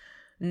this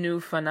new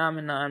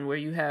phenomenon where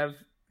you have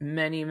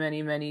many,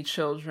 many, many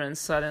children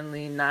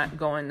suddenly not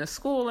going to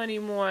school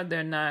anymore.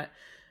 They're not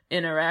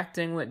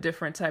interacting with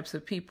different types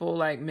of people.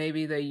 Like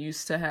maybe they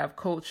used to have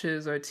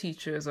coaches or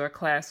teachers or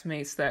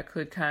classmates that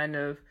could kind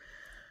of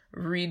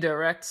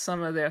redirect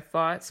some of their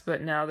thoughts,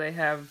 but now they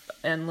have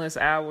endless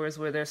hours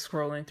where they're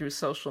scrolling through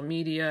social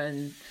media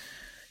and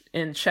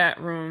in chat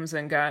rooms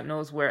and God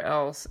knows where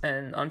else.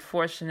 And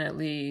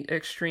unfortunately,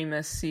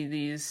 extremists see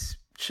these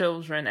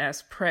children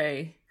as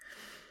prey.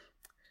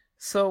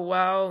 So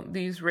while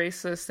these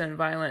racist and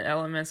violent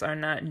elements are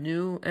not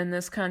new in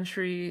this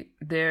country,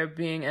 they're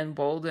being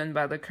emboldened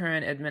by the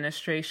current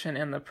administration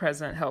and the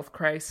present health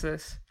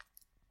crisis.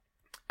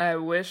 I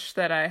wish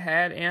that I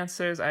had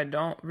answers. I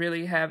don't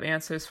really have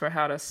answers for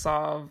how to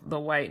solve the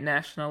white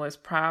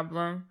nationalist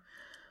problem.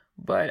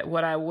 But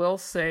what I will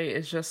say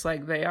is just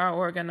like they are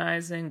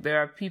organizing, there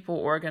are people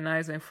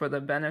organizing for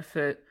the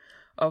benefit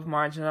of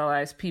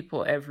marginalized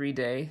people every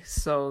day.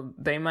 So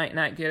they might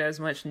not get as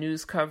much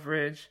news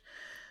coverage,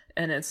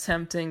 and it's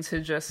tempting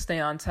to just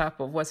stay on top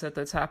of what's at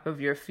the top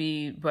of your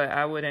feed. But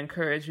I would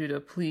encourage you to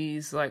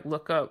please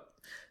look up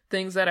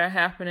things that are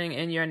happening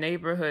in your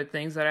neighborhood,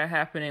 things that are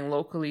happening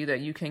locally that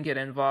you can get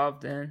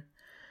involved in.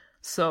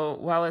 So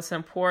while it's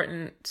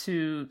important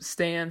to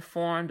stay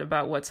informed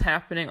about what's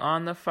happening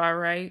on the far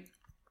right,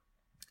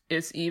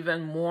 it's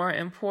even more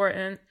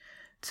important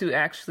to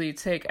actually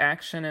take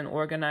action and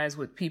organize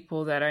with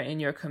people that are in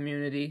your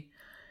community.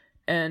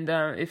 And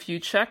if you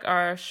check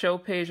our show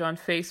page on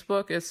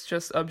Facebook, it's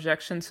just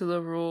Objection to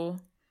the Rule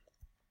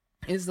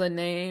is the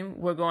name.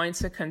 We're going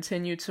to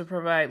continue to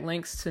provide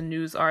links to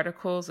news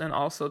articles and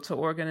also to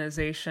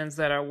organizations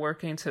that are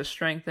working to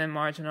strengthen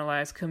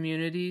marginalized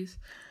communities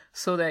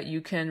so that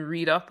you can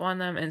read up on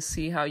them and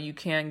see how you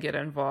can get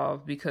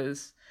involved,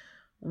 because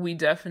we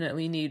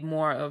definitely need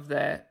more of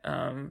that.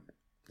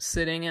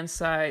 Sitting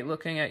inside,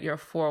 looking at your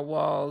four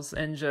walls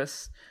and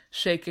just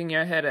shaking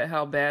your head at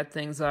how bad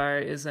things are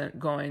isn't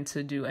going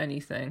to do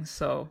anything.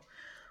 So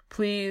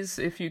please,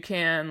 if you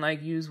can,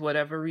 use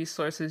whatever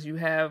resources you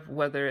have,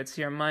 whether it's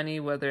your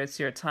money, whether it's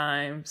your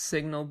time,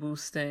 signal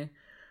boosting,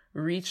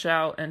 reach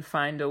out and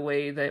find a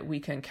way that we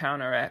can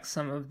counteract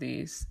some of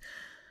these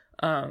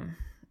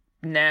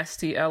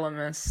nasty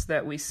elements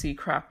that we see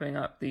cropping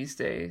up these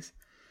days.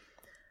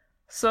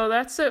 So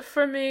that's it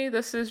for me.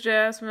 This is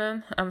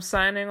Jasmine. I'm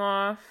signing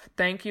off.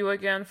 Thank you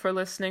again for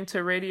listening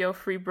to Radio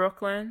Free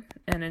Brooklyn,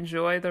 and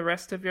enjoy the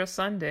rest of your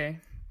Sunday.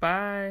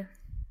 Bye.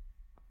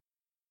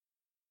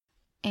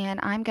 And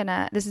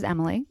this is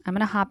Emily. I'm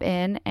going to hop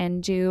in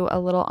and do a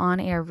little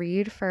on-air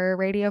read for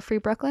Radio Free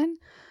Brooklyn.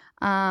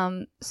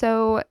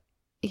 So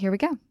here we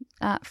go.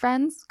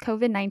 Friends,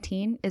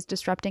 COVID-19 is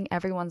disrupting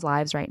everyone's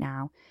lives right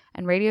now,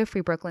 and Radio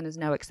Free Brooklyn is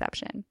no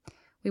exception.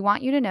 We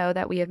want you to know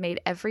that we have made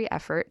every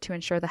effort to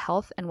ensure the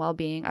health and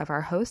well-being of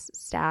our hosts,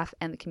 staff,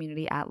 and the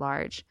community at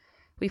large.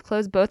 We've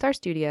closed both our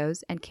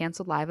studios and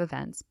canceled live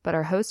events, but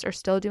our hosts are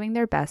still doing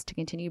their best to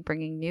continue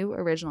bringing new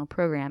original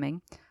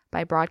programming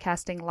by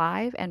broadcasting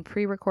live and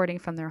pre-recording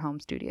from their home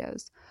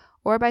studios,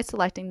 or by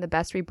selecting the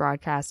best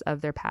rebroadcasts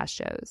of their past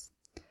shows.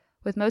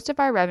 With most of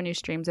our revenue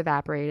streams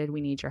evaporated,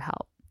 we need your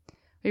help.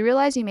 We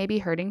realize you may be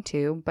hurting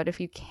too, but if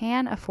you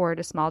can afford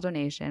a small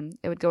donation,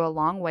 it would go a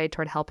long way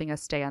toward helping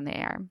us stay on the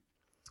air.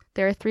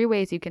 There are 3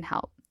 ways you can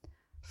help.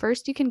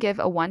 First, you can give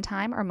a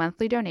one-time or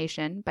monthly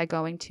donation by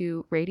going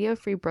to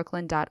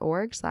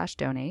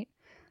radiofreebrooklyn.org/donate.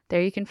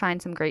 There you can find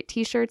some great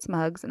t-shirts,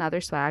 mugs, and other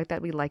swag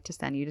that we'd like to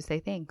send you to say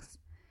thanks.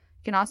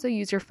 You can also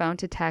use your phone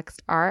to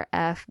text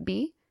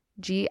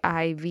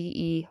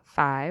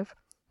RFBGIVE5,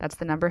 that's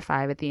the number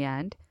 5 at the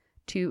end,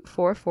 to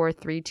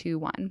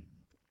 44321.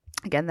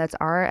 Again, that's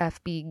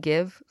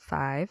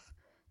RFBGIVE5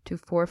 to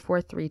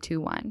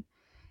 44321.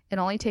 It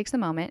only takes a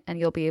moment, and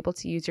you'll be able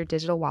to use your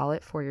digital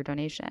wallet for your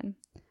donation.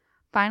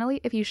 Finally,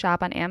 if you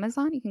shop on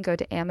Amazon, you can go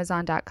to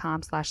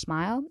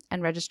amazon.com/smile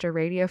and register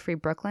Radio Free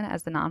Brooklyn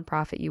as the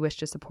nonprofit you wish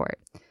to support.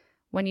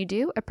 When you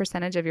do, a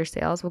percentage of your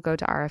sales will go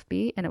to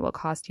RFB, and it will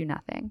cost you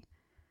nothing.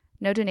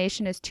 No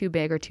donation is too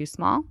big or too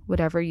small.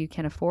 Whatever you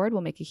can afford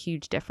will make a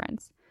huge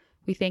difference.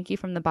 We thank you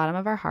from the bottom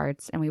of our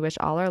hearts, and we wish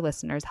all our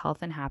listeners health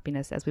and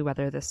happiness as we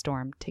weather this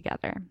storm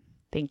together.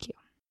 Thank you.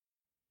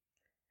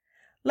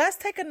 Let's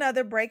take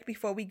another break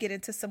before we get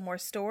into some more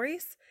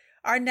stories.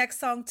 Our next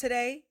song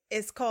today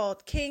is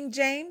called King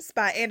James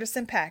by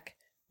Anderson .Paak.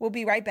 We'll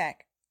be right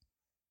back.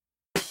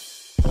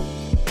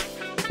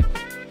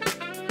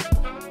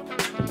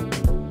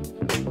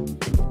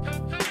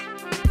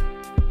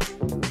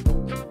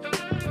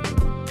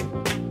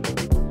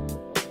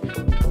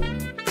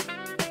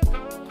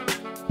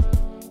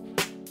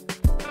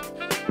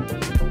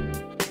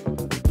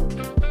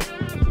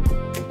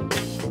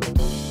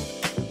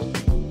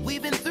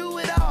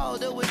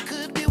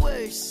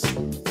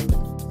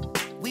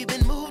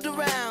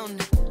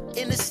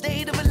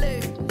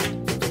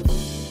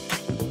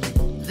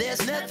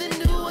 Nothing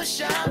new or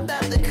sharp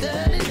about the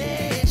cutting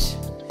edge.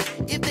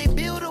 If they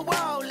build a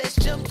wall, let's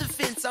jump the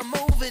fence. I'm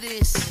over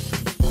this.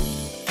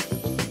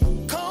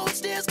 Cold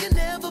stairs can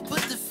never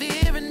put the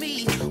fear in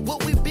me.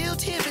 What we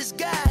built here is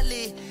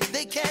godly.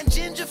 They can't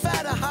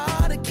gentrify the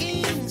heart of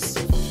kings.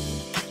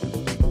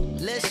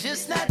 Let's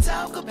just not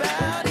talk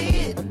about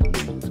it.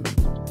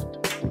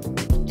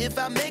 If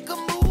I make a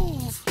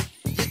move,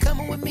 you're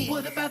coming with me.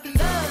 What about the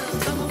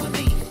love? Coming with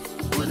me.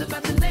 What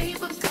about the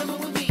neighbors? Coming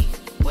with me.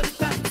 What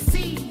about the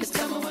sea? It's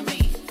coming with me.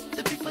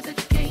 The people that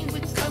you came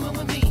with, coming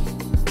with me.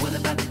 What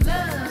about the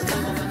love?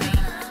 Coming with me.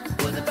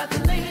 What about the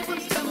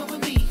neighbors? Coming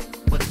with me.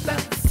 What about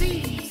the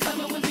sea?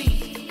 Coming with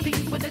me.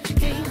 People that you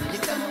came with,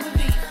 you're coming with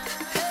me.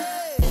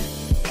 Hey,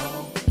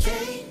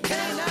 okay,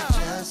 can I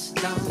just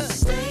don't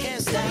stay?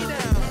 Can't stay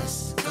down.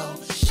 Let's go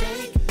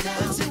shake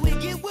down until we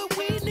get what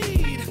we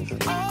need.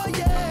 Oh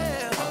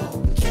yeah.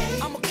 Okay,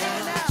 I'm okay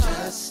now.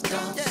 Just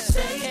don't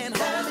stay. Can't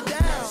hold it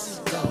down. Let's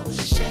go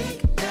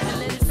shake down and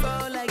let it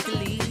fall like the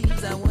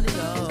leaves. I wanna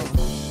go.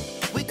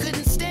 We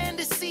couldn't stand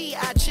to see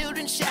our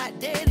children shot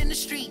dead in the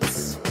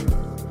streets.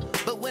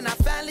 But when I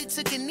finally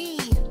took a knee,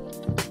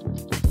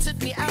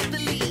 took me out the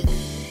league.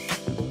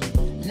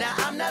 Now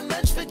I'm not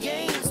much for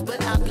games,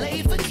 but I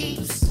play for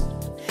keeps.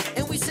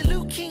 And we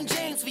salute King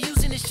James for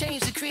using his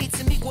change to create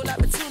some equal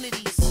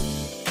opportunities.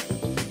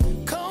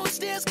 Cold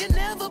stairs can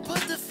never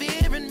put the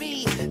fear in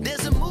me.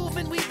 There's a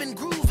movement we've been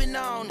grooving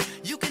on.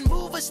 You can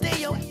move or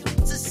stay your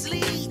ass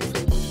asleep.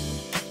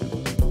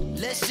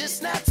 Let's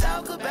just not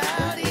talk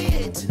about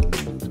it.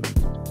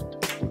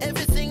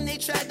 Everything they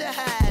tried to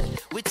hide,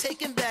 we're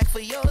taking back for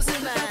yours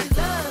and mine.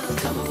 Love,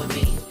 coming with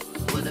me.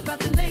 What about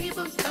the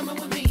neighbors? Coming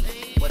with me.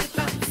 What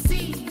about the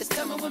sea? It's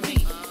coming with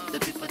me. The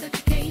people that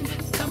you came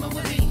with, coming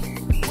with me.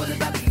 What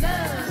about the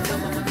love?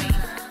 Coming with me.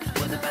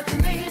 What about the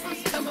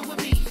neighbors? Coming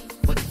with me.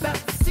 What about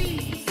the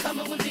sea?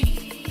 Coming with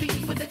me.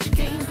 People that you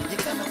came with, you're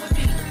coming with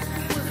me.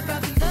 What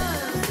about the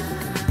love?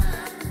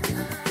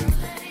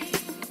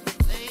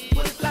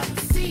 What about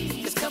the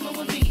sea? It's coming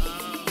with me.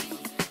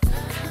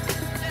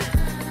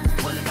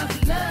 What about the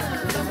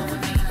love? Coming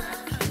with me.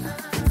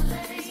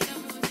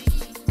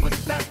 What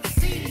about the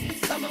sea?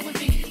 It's coming with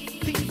me.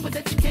 People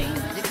that you came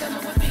with, you're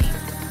coming with me.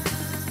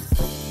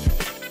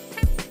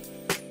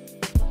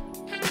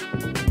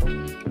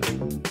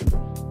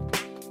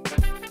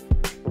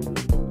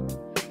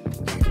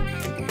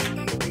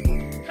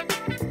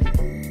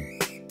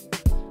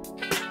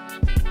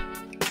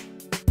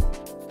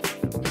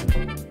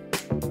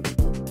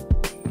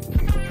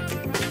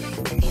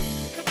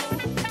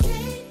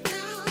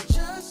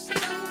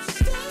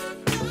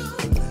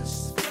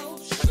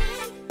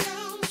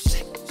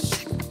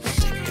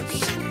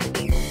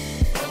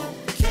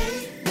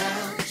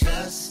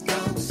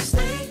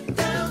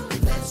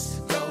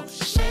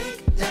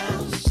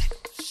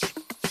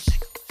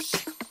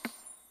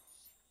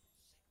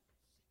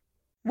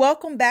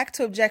 Welcome back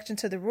to Objection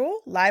to the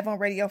Rule, live on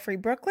Radio Free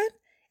Brooklyn.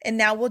 And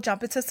now we'll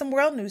jump into some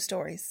world news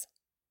stories.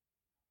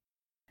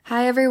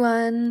 Hi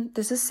everyone,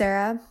 this is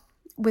Sarah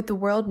with the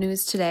World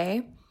News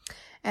today,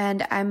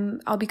 and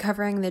I'll be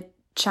covering the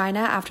China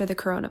after the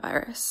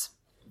coronavirus.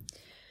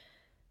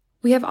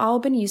 We have all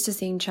been used to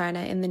seeing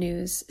China in the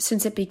news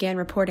since it began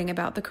reporting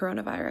about the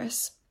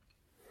coronavirus.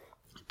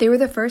 They were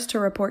the first to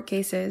report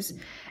cases,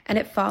 and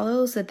it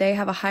follows that they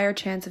have a higher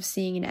chance of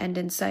seeing an end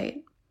in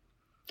sight.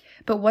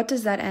 But what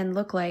does that end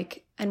look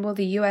like, and will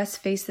the U.S.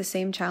 face the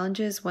same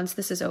challenges once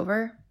this is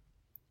over?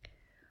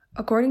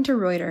 According to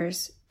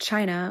Reuters,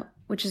 China,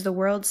 which is the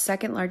world's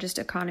second largest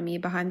economy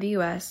behind the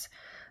U.S.,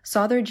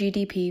 saw their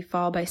GDP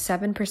fall by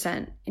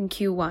 7% in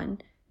Q1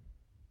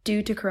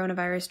 due to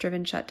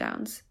coronavirus-driven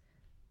shutdowns,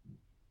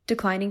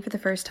 declining for the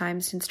first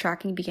time since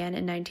tracking began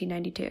in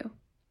 1992.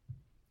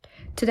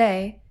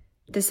 Today,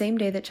 the same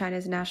day that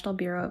China's National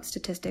Bureau of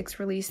Statistics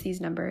released these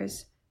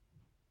numbers,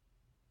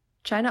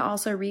 China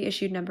also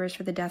reissued numbers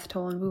for the death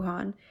toll in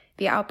Wuhan,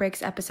 the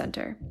outbreak's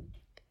epicenter.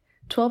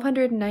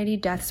 1,290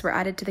 deaths were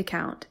added to the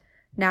count,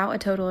 now a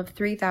total of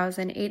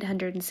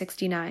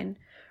 3,869,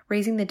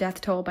 raising the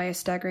death toll by a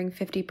staggering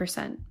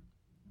 50%.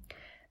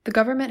 The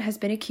government has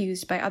been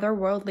accused by other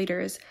world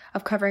leaders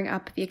of covering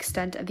up the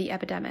extent of the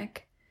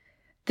epidemic.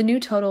 The new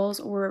totals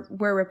were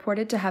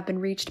reported to have been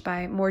reached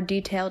by more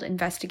detailed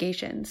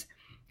investigations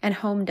and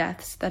home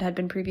deaths that had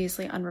been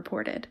previously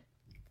unreported.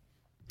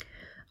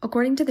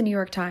 According to the New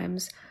York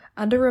Times,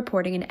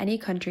 underreporting in any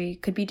country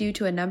could be due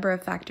to a number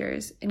of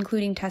factors,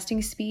 including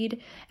testing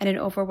speed and an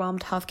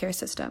overwhelmed healthcare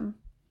system.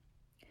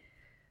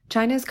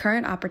 China's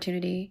current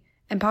opportunity,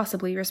 and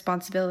possibly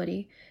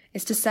responsibility,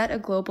 is to set a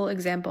global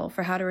example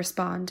for how to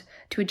respond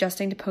to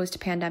adjusting to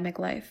post-pandemic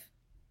life.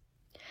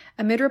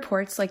 Amid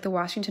reports like the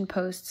Washington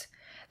Post's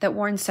that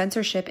warn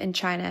censorship in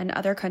China and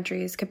other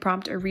countries could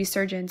prompt a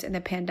resurgence in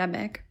the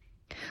pandemic,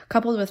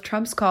 coupled with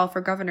Trump's call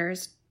for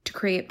governors to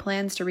create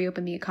plans to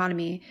reopen the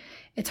economy,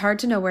 it's hard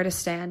to know where to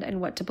stand and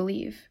what to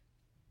believe.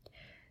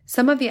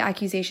 Some of the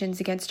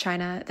accusations against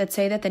China that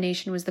say that the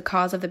nation was the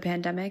cause of the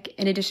pandemic,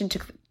 in addition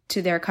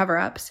to their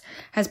cover-ups,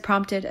 has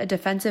prompted a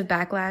defensive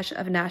backlash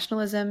of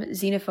nationalism,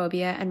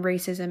 xenophobia, and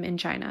racism in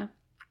China.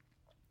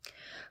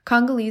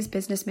 Congolese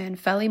businessman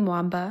Feli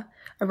Mwamba,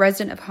 a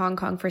resident of Hong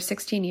Kong for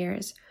 16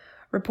 years,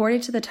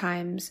 reported to The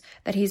Times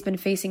that he's been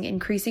facing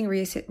increasing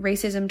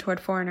racism toward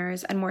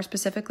foreigners and more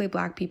specifically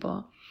Black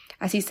people,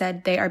 as he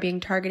said they are being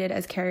targeted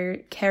as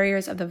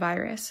carriers of the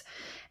virus,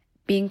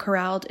 being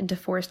corralled into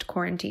forced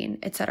quarantine,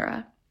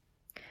 etc.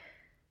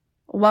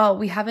 While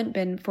we haven't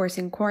been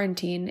forcing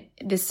quarantine,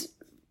 this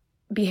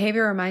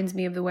behavior reminds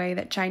me of the way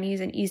that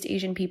Chinese and East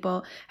Asian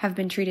people have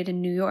been treated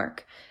in New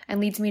York, and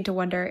leads me to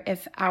wonder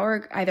if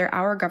either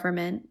our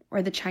government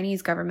or the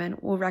Chinese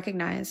government will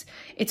recognize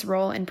its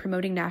role in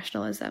promoting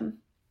nationalism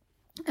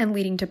and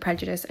leading to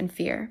prejudice and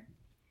fear.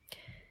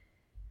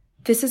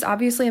 This is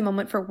obviously a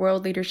moment for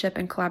world leadership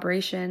and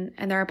collaboration,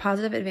 and there are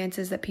positive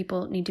advances that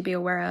people need to be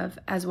aware of,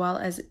 as well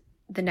as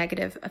the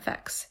negative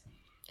effects.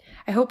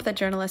 I hope that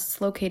journalists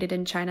located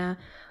in China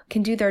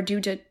can do their due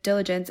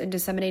diligence in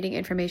disseminating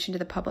information to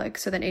the public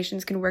so that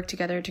nations can work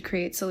together to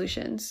create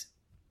solutions.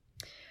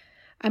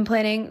 I'm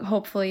planning,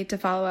 hopefully, to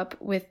follow up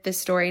with this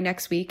story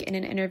next week in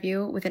an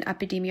interview with an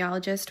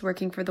epidemiologist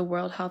working for the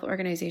World Health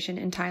Organization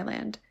in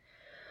Thailand.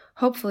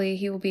 Hopefully,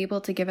 he will be able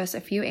to give us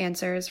a few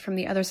answers from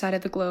the other side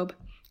of the globe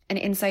and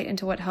insight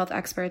into what health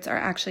experts are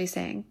actually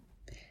saying.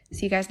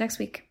 See you guys next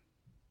week.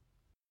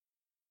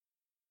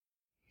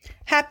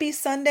 Happy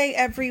Sunday,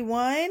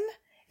 everyone.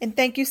 And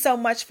thank you so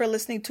much for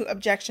listening to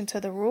Objection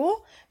to the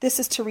Rule. This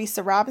is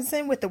Teresa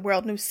Robinson with the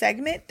World News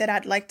segment that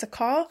I'd like to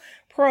call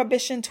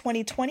Prohibition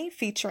 2020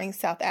 featuring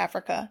South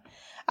Africa.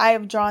 I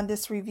have drawn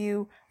this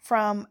review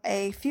from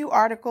a few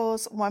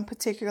articles, one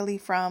particularly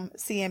from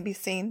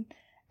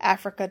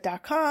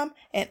CNBCAfrica.com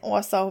and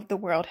also the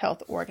World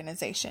Health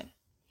Organization.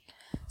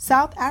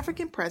 South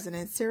African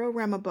President Cyril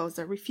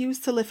Ramaphosa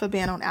refused to lift a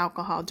ban on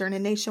alcohol during a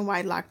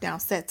nationwide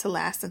lockdown set to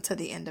last until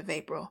the end of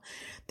April.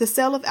 The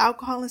sale of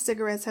alcohol and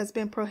cigarettes has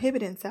been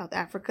prohibited in South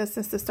Africa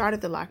since the start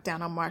of the lockdown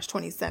on March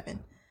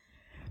 27.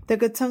 The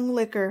Gauteng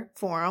Liquor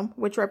Forum,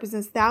 which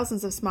represents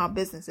thousands of small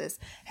businesses,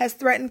 has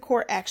threatened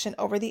court action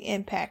over the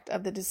impact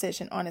of the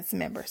decision on its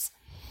members.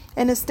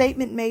 In a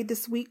statement made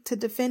this week to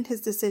defend his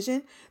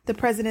decision, the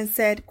president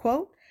said,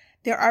 quote,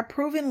 "There are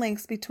proven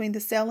links between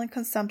the sale and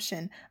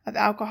consumption of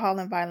alcohol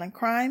and violent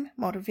crime,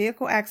 motor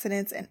vehicle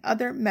accidents, and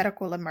other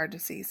medical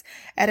emergencies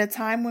at a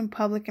time when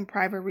public and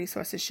private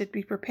resources should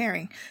be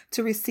preparing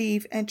to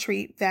receive and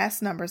treat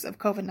vast numbers of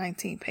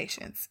COVID-19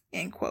 patients."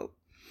 End quote.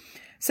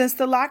 Since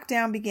the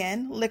lockdown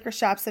began, liquor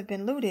shops have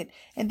been looted,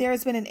 and there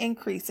has been an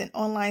increase in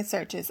online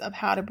searches of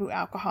how to brew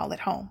alcohol at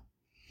home.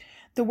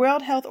 The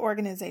World Health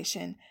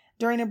Organization,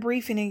 during a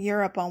briefing in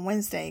Europe on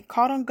Wednesday,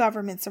 called on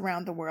governments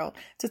around the world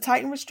to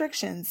tighten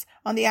restrictions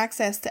on the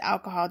access to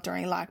alcohol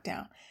during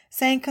lockdown,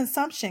 saying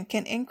consumption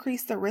can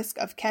increase the risk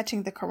of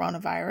catching the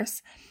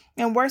coronavirus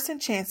and worsen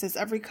chances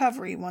of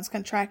recovery once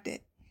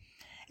contracted.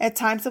 At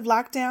times of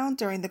lockdown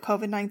during the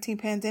COVID-19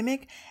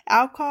 pandemic,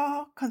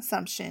 alcohol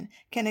consumption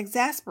can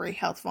exacerbate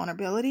health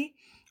vulnerability,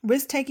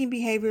 risk-taking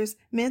behaviors,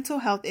 mental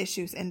health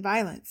issues, and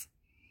violence.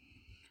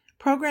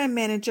 Program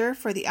Manager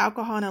for the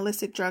Alcohol and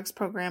Illicit Drugs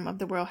Program of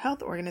the World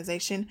Health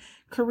Organization,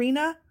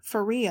 Karina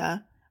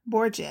Faria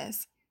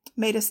Borges,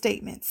 made a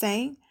statement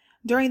saying,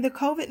 "During the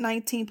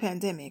COVID-19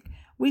 pandemic,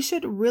 we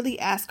should really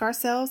ask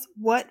ourselves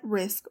what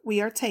risk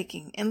we are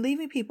taking in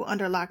leaving people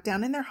under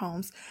lockdown in their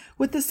homes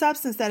with a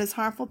substance that is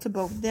harmful to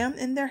both them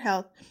and their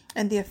health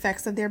and the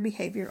effects of their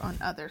behavior on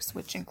others,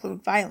 which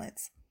include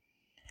violence."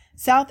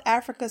 South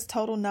Africa's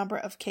total number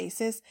of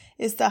cases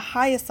is the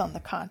highest on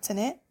the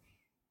continent,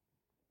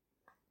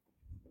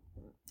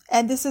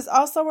 and this is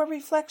also a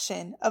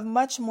reflection of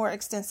much more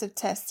extensive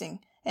testing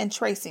and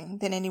tracing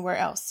than anywhere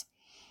else.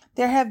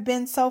 There have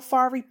been so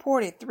far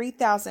reported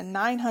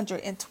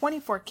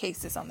 3,924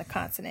 cases on the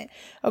continent,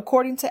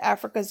 according to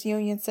Africa's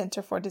Union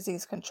Center for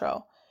Disease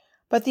Control.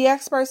 But the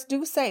experts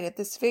do say that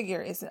this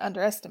figure is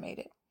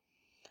underestimated.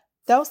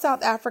 Though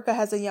South Africa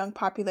has a young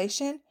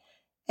population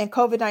and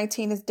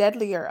COVID-19 is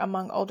deadlier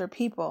among older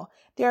people,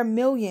 there are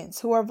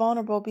millions who are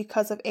vulnerable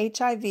because of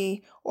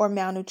HIV or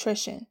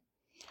malnutrition.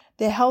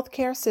 The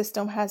healthcare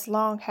system has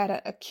long had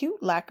an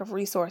acute lack of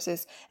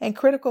resources, and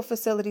critical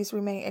facilities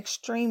remain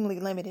extremely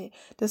limited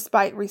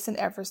despite recent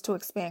efforts to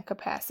expand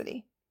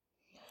capacity.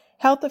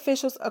 Health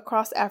officials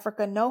across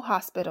Africa know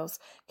hospitals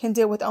can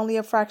deal with only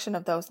a fraction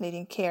of those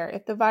needing care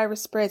if the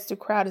virus spreads through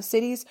crowded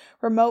cities,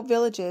 remote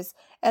villages,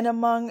 and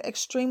among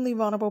extremely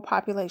vulnerable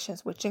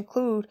populations, which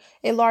include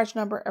a large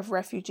number of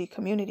refugee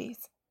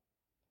communities.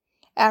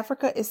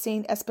 Africa is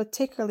seen as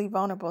particularly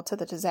vulnerable to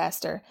the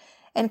disaster,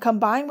 and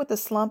combined with the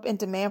slump in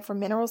demand for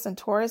minerals and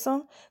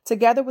tourism,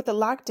 together with the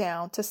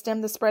lockdown to stem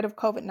the spread of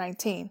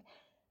COVID-19,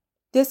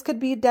 this could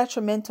be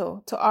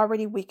detrimental to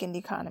already weakened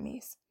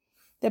economies.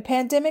 The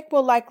pandemic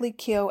will likely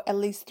kill at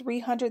least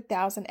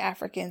 300,000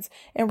 Africans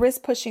and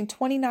risk pushing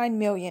 29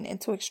 million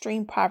into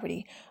extreme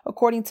poverty,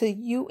 according to the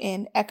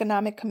UN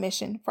Economic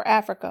Commission for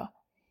Africa.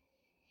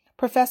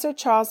 Professor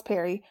Charles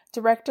Perry,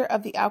 director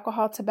of the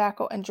Alcohol,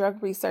 Tobacco, and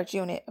Drug Research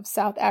Unit of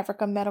South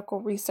Africa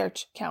Medical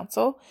Research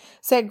Council,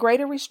 said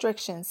greater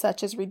restrictions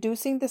such as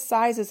reducing the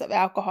sizes of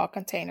alcohol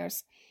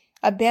containers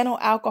a ban on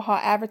alcohol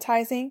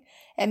advertising,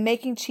 and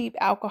making cheap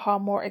alcohol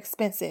more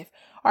expensive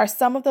are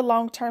some of the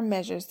long-term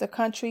measures the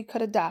country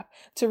could adopt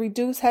to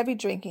reduce heavy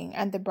drinking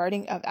and the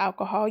burden of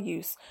alcohol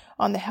use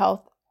on the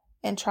health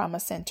and trauma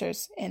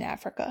centers in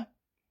Africa.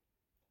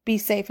 Be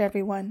safe,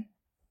 everyone.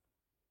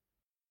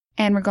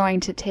 And we're going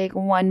to take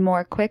one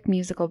more quick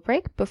musical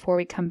break before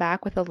we come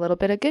back with a little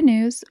bit of good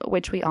news,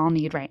 which we all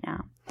need right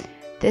now.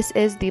 This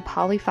is the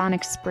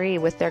Polyphonic Spree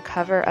with their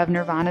cover of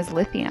Nirvana's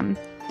Lithium.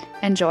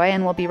 Enjoy,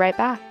 and we'll be right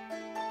back.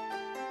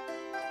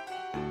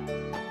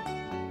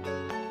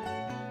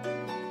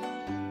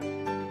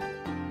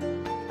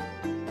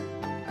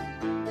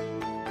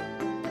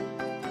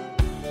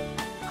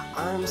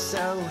 I'm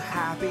so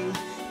happy,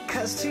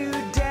 'cause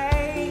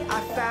today I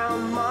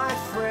found my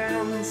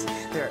friends.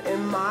 They're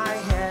in my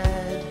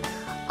head.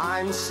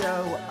 I'm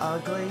so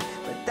ugly,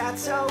 but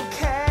that's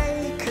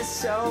okay, 'cause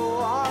so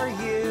are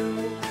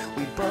you.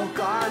 We broke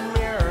our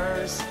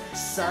mirrors.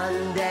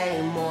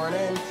 Sunday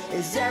morning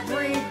is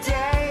every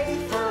day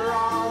for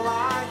all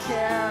I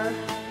care.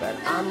 But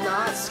I'm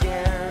not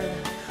scared.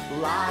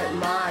 Light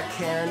my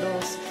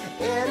candles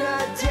in a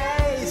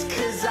daze,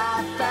 'cause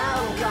I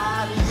found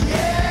God.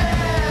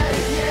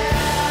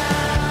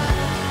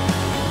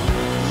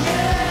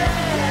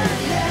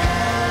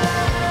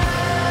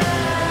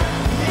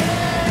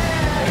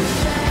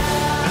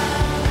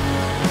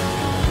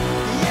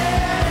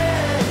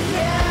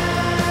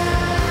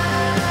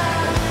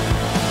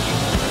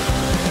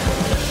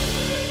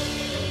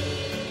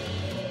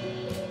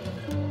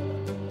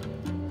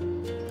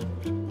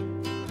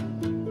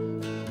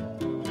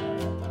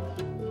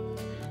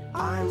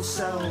 I'm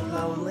so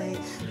lonely,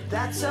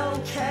 that's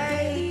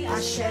okay.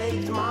 I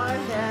shaved my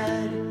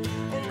head,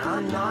 and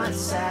I'm not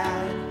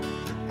sad.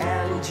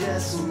 And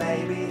just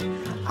maybe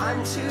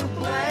I'm to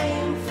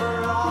blame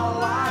for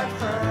all I've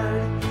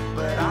heard,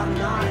 but I'm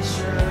not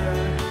sure.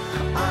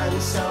 I'm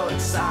so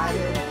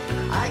excited,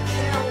 I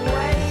can't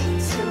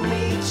wait to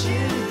meet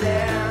you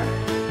there.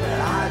 But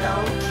I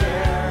don't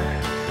care,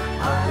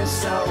 I'm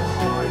so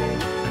horny,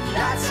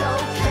 that's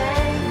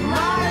okay.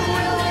 My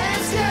will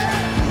is good.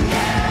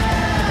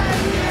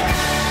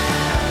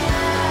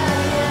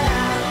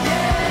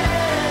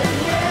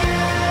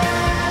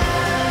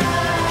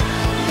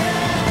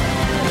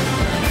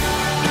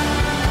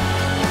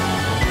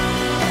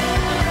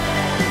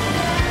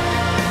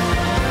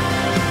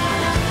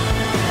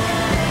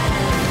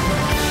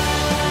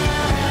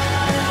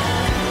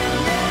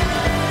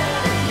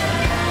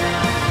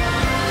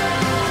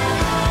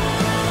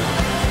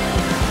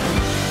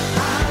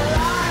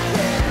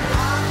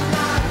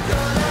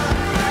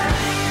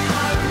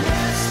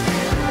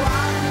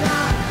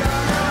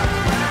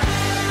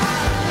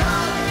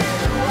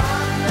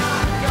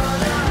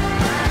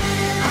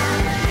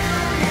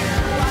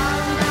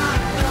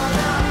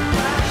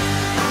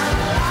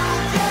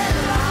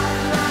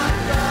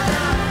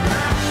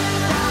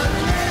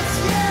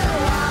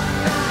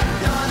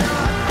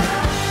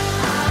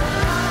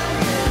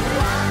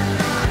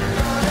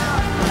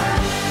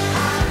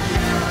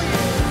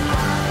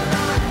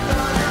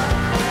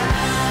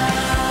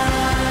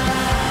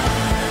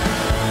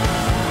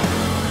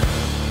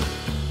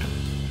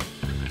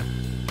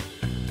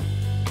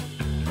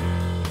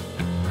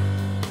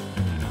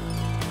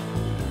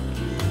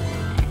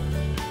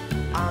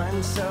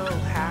 I'm so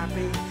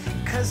happy,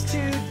 'cause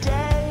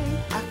today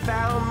I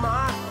found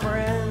my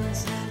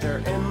friends. They're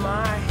in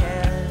my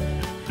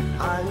head.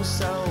 I'm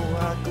so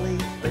ugly,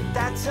 but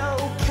that's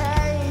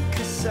okay,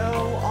 'cause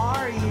so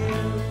are you.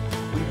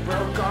 We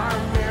broke our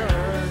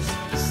mirrors.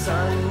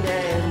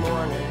 Sunday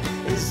morning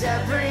is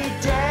every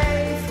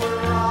day for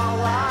all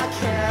I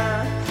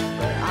care.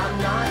 But I'm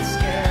not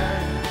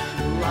scared.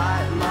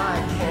 Light my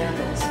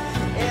candles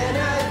in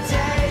a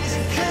daze,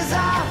 'cause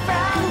I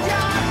found God.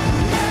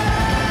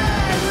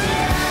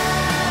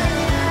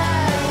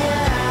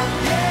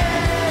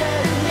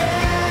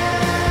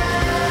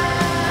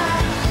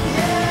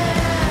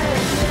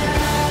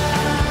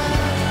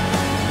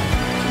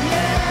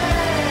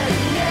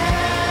 Yeah.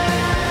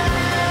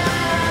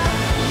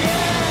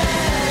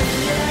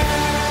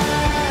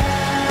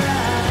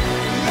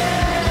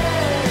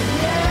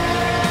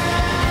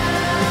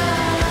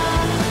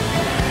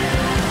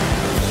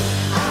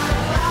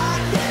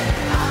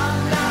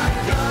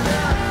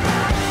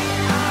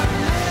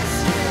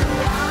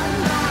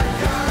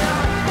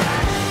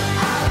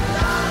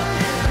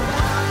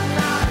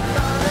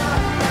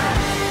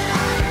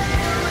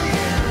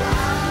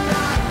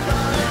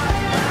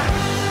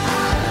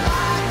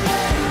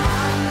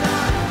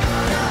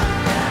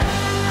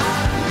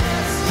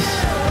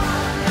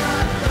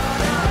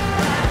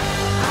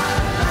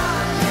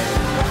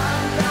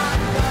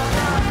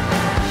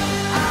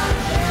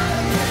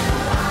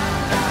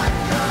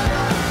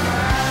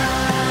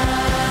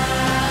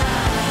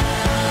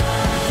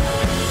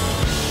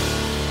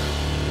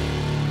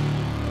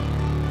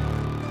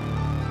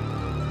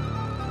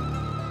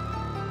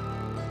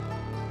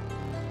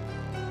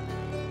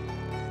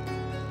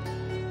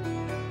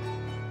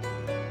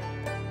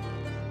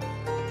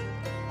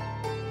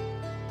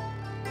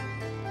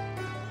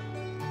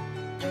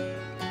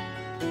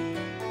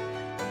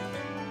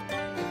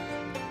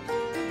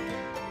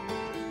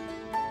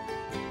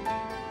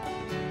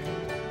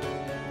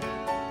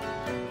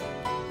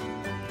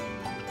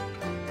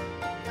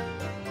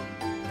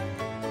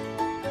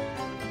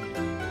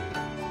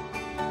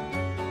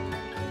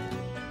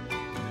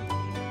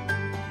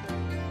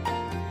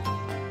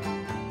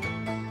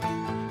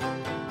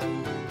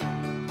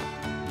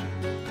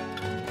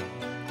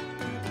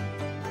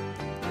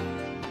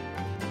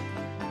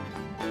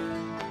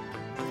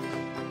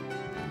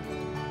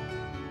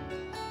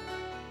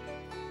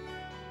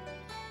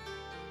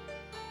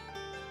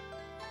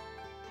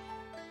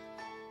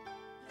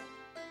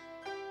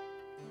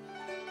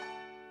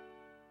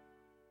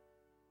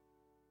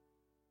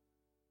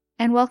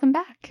 And welcome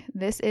back.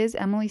 This is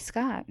Emily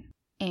Scott.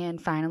 And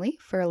finally,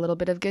 for a little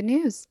bit of good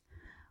news.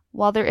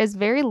 While there is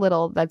very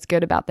little that's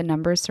good about the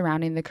numbers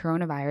surrounding the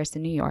coronavirus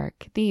in New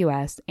York, the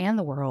US, and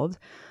the world,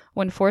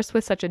 when forced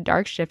with such a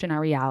dark shift in our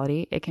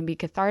reality, it can be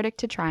cathartic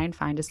to try and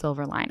find a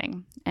silver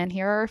lining. And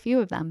here are a few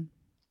of them.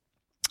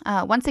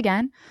 Once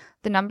again,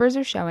 the numbers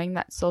are showing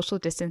that social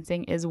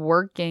distancing is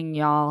working,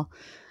 y'all.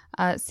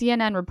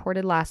 CNN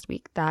reported last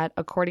week that,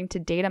 according to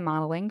data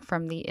modeling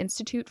from the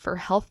Institute for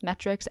Health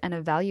Metrics and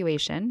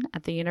Evaluation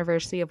at the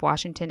University of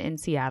Washington in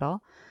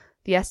Seattle,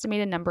 the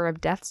estimated number of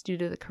deaths due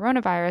to the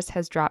coronavirus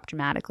has dropped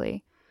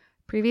dramatically.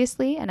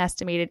 Previously, an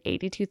estimated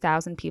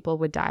 82,000 people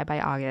would die by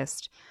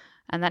August,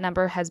 and that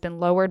number has been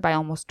lowered by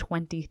almost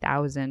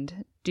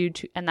 20,000,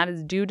 and that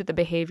is due to the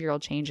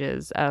behavioral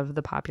changes of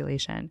the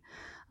population.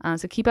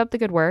 So keep up the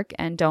good work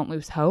and don't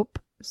lose hope.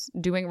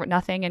 Doing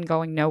nothing and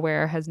going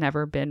nowhere has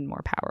never been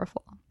more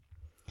powerful.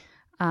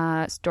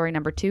 Story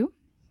number 2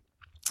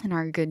 in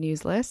our good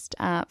news list.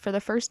 For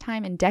the first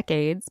time in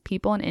decades,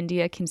 people in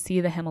India can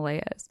see the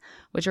Himalayas,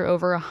 which are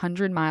over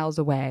 100 miles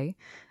away,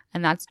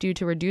 and that's due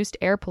to reduced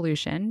air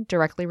pollution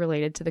directly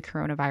related to the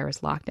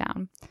coronavirus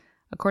lockdown.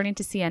 According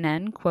to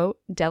CNN, quote,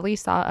 Delhi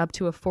saw up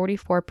to a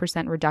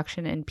 44%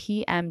 reduction in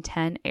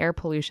PM10 air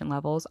pollution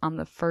levels on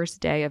the first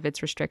day of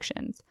its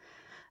restrictions.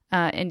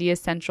 India's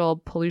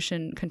Central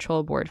Pollution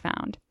Control Board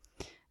found.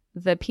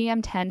 The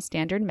PM10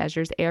 standard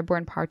measures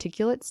airborne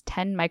particulates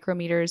 10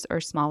 micrometers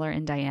or smaller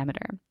in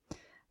diameter.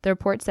 The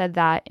report said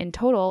that, in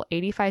total,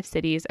 85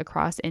 cities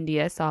across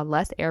India saw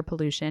less air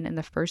pollution in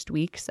the first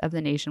weeks of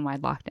the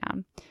nationwide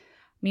lockdown.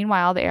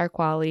 Meanwhile, the air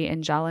quality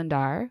in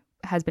Jalandhar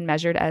has been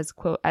measured as,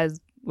 quote, as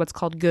what's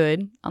called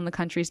good on the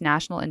country's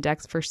national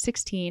index for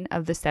 16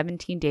 of the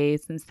 17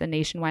 days since the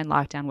nationwide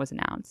lockdown was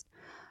announced.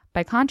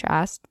 By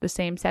contrast, the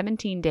same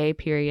 17-day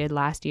period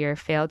last year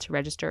failed to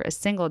register a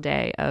single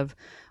day of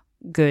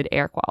good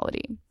air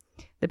quality.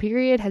 The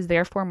period has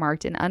therefore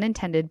marked an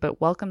unintended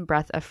but welcome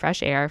breath of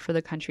fresh air for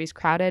the country's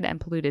crowded and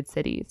polluted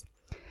cities.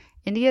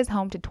 India is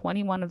home to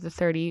 21 of the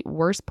 30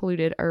 worst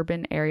polluted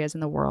urban areas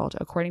in the world,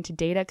 according to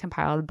data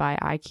compiled by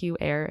IQ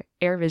Air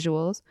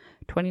Visual's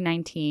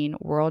 2019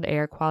 World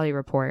Air Quality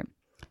Report,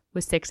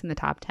 with 6 in the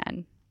top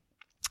 10.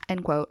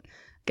 End quote.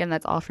 Again,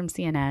 that's all from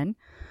CNN.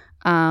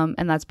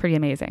 And that's pretty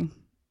amazing.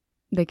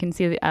 They can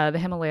see the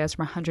Himalayas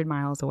from 100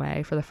 miles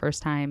away for the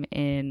first time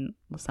in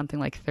something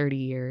like 30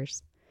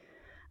 years.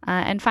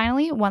 And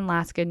finally, one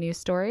last good news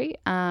story,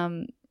 a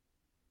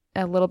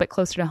little bit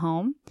closer to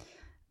home.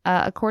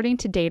 According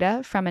to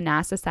data from a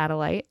NASA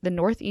satellite, the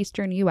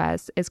northeastern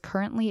U.S. is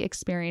currently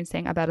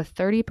experiencing about a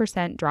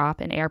 30% drop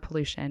in air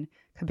pollution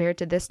compared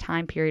to this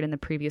time period in the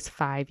previous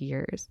 5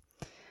 years.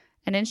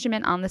 An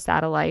instrument on the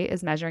satellite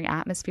is measuring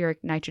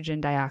atmospheric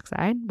nitrogen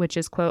dioxide, which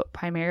is, quote,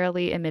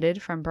 primarily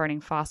emitted from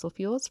burning fossil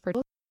fuels for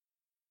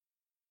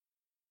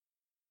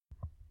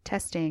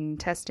testing,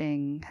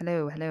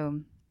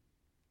 hello,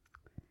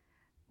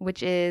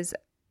 which is,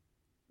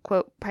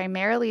 quote,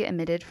 primarily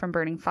emitted from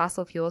burning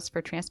fossil fuels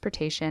for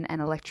transportation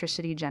and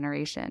electricity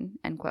generation,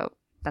 end quote.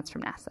 That's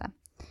from NASA.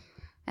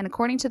 And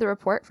according to the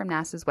report from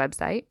NASA's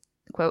website,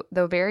 quote,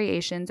 though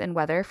variations in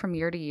weather from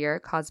year to year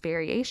cause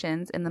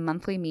variations in the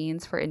monthly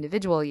means for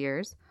individual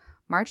years,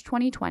 March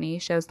 2020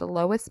 shows the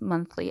lowest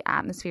monthly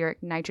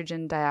atmospheric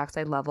nitrogen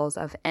dioxide levels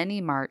of any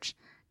March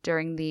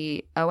during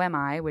the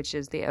OMI, which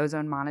is the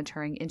Ozone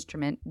Monitoring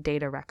Instrument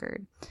data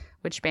record,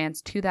 which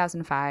spans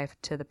 2005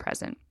 to the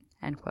present,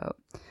 end quote.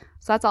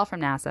 So that's all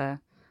from NASA,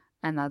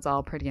 and that's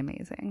all pretty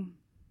amazing.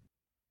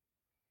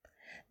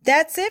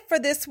 That's it for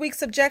this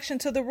week's Objection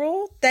to the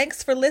Rule.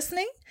 Thanks for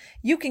listening.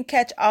 You can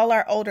catch all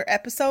our older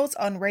episodes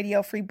on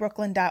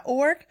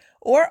radiofreebrooklyn.org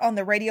or on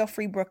the Radio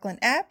Free Brooklyn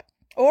app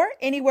or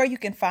anywhere you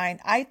can find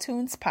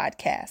iTunes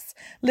podcasts.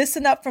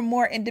 Listen up for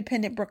more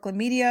independent Brooklyn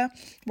media.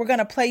 We're going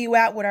to play you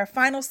out with our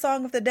final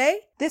song of the day.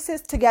 This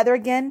is Together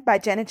Again by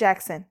Janet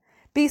Jackson.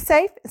 Be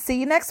safe and see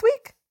you next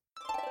week.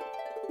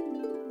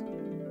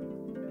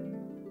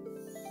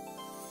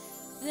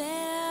 There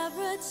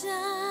are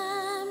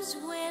times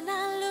when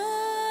I look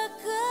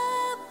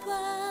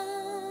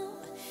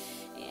above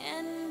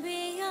and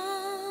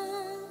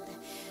beyond.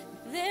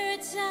 There are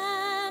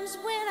times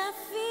when I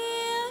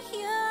feel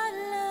your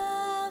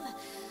love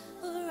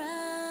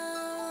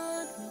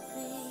around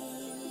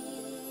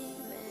me,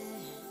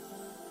 baby.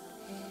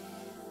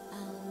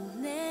 I'll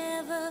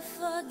never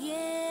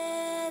forget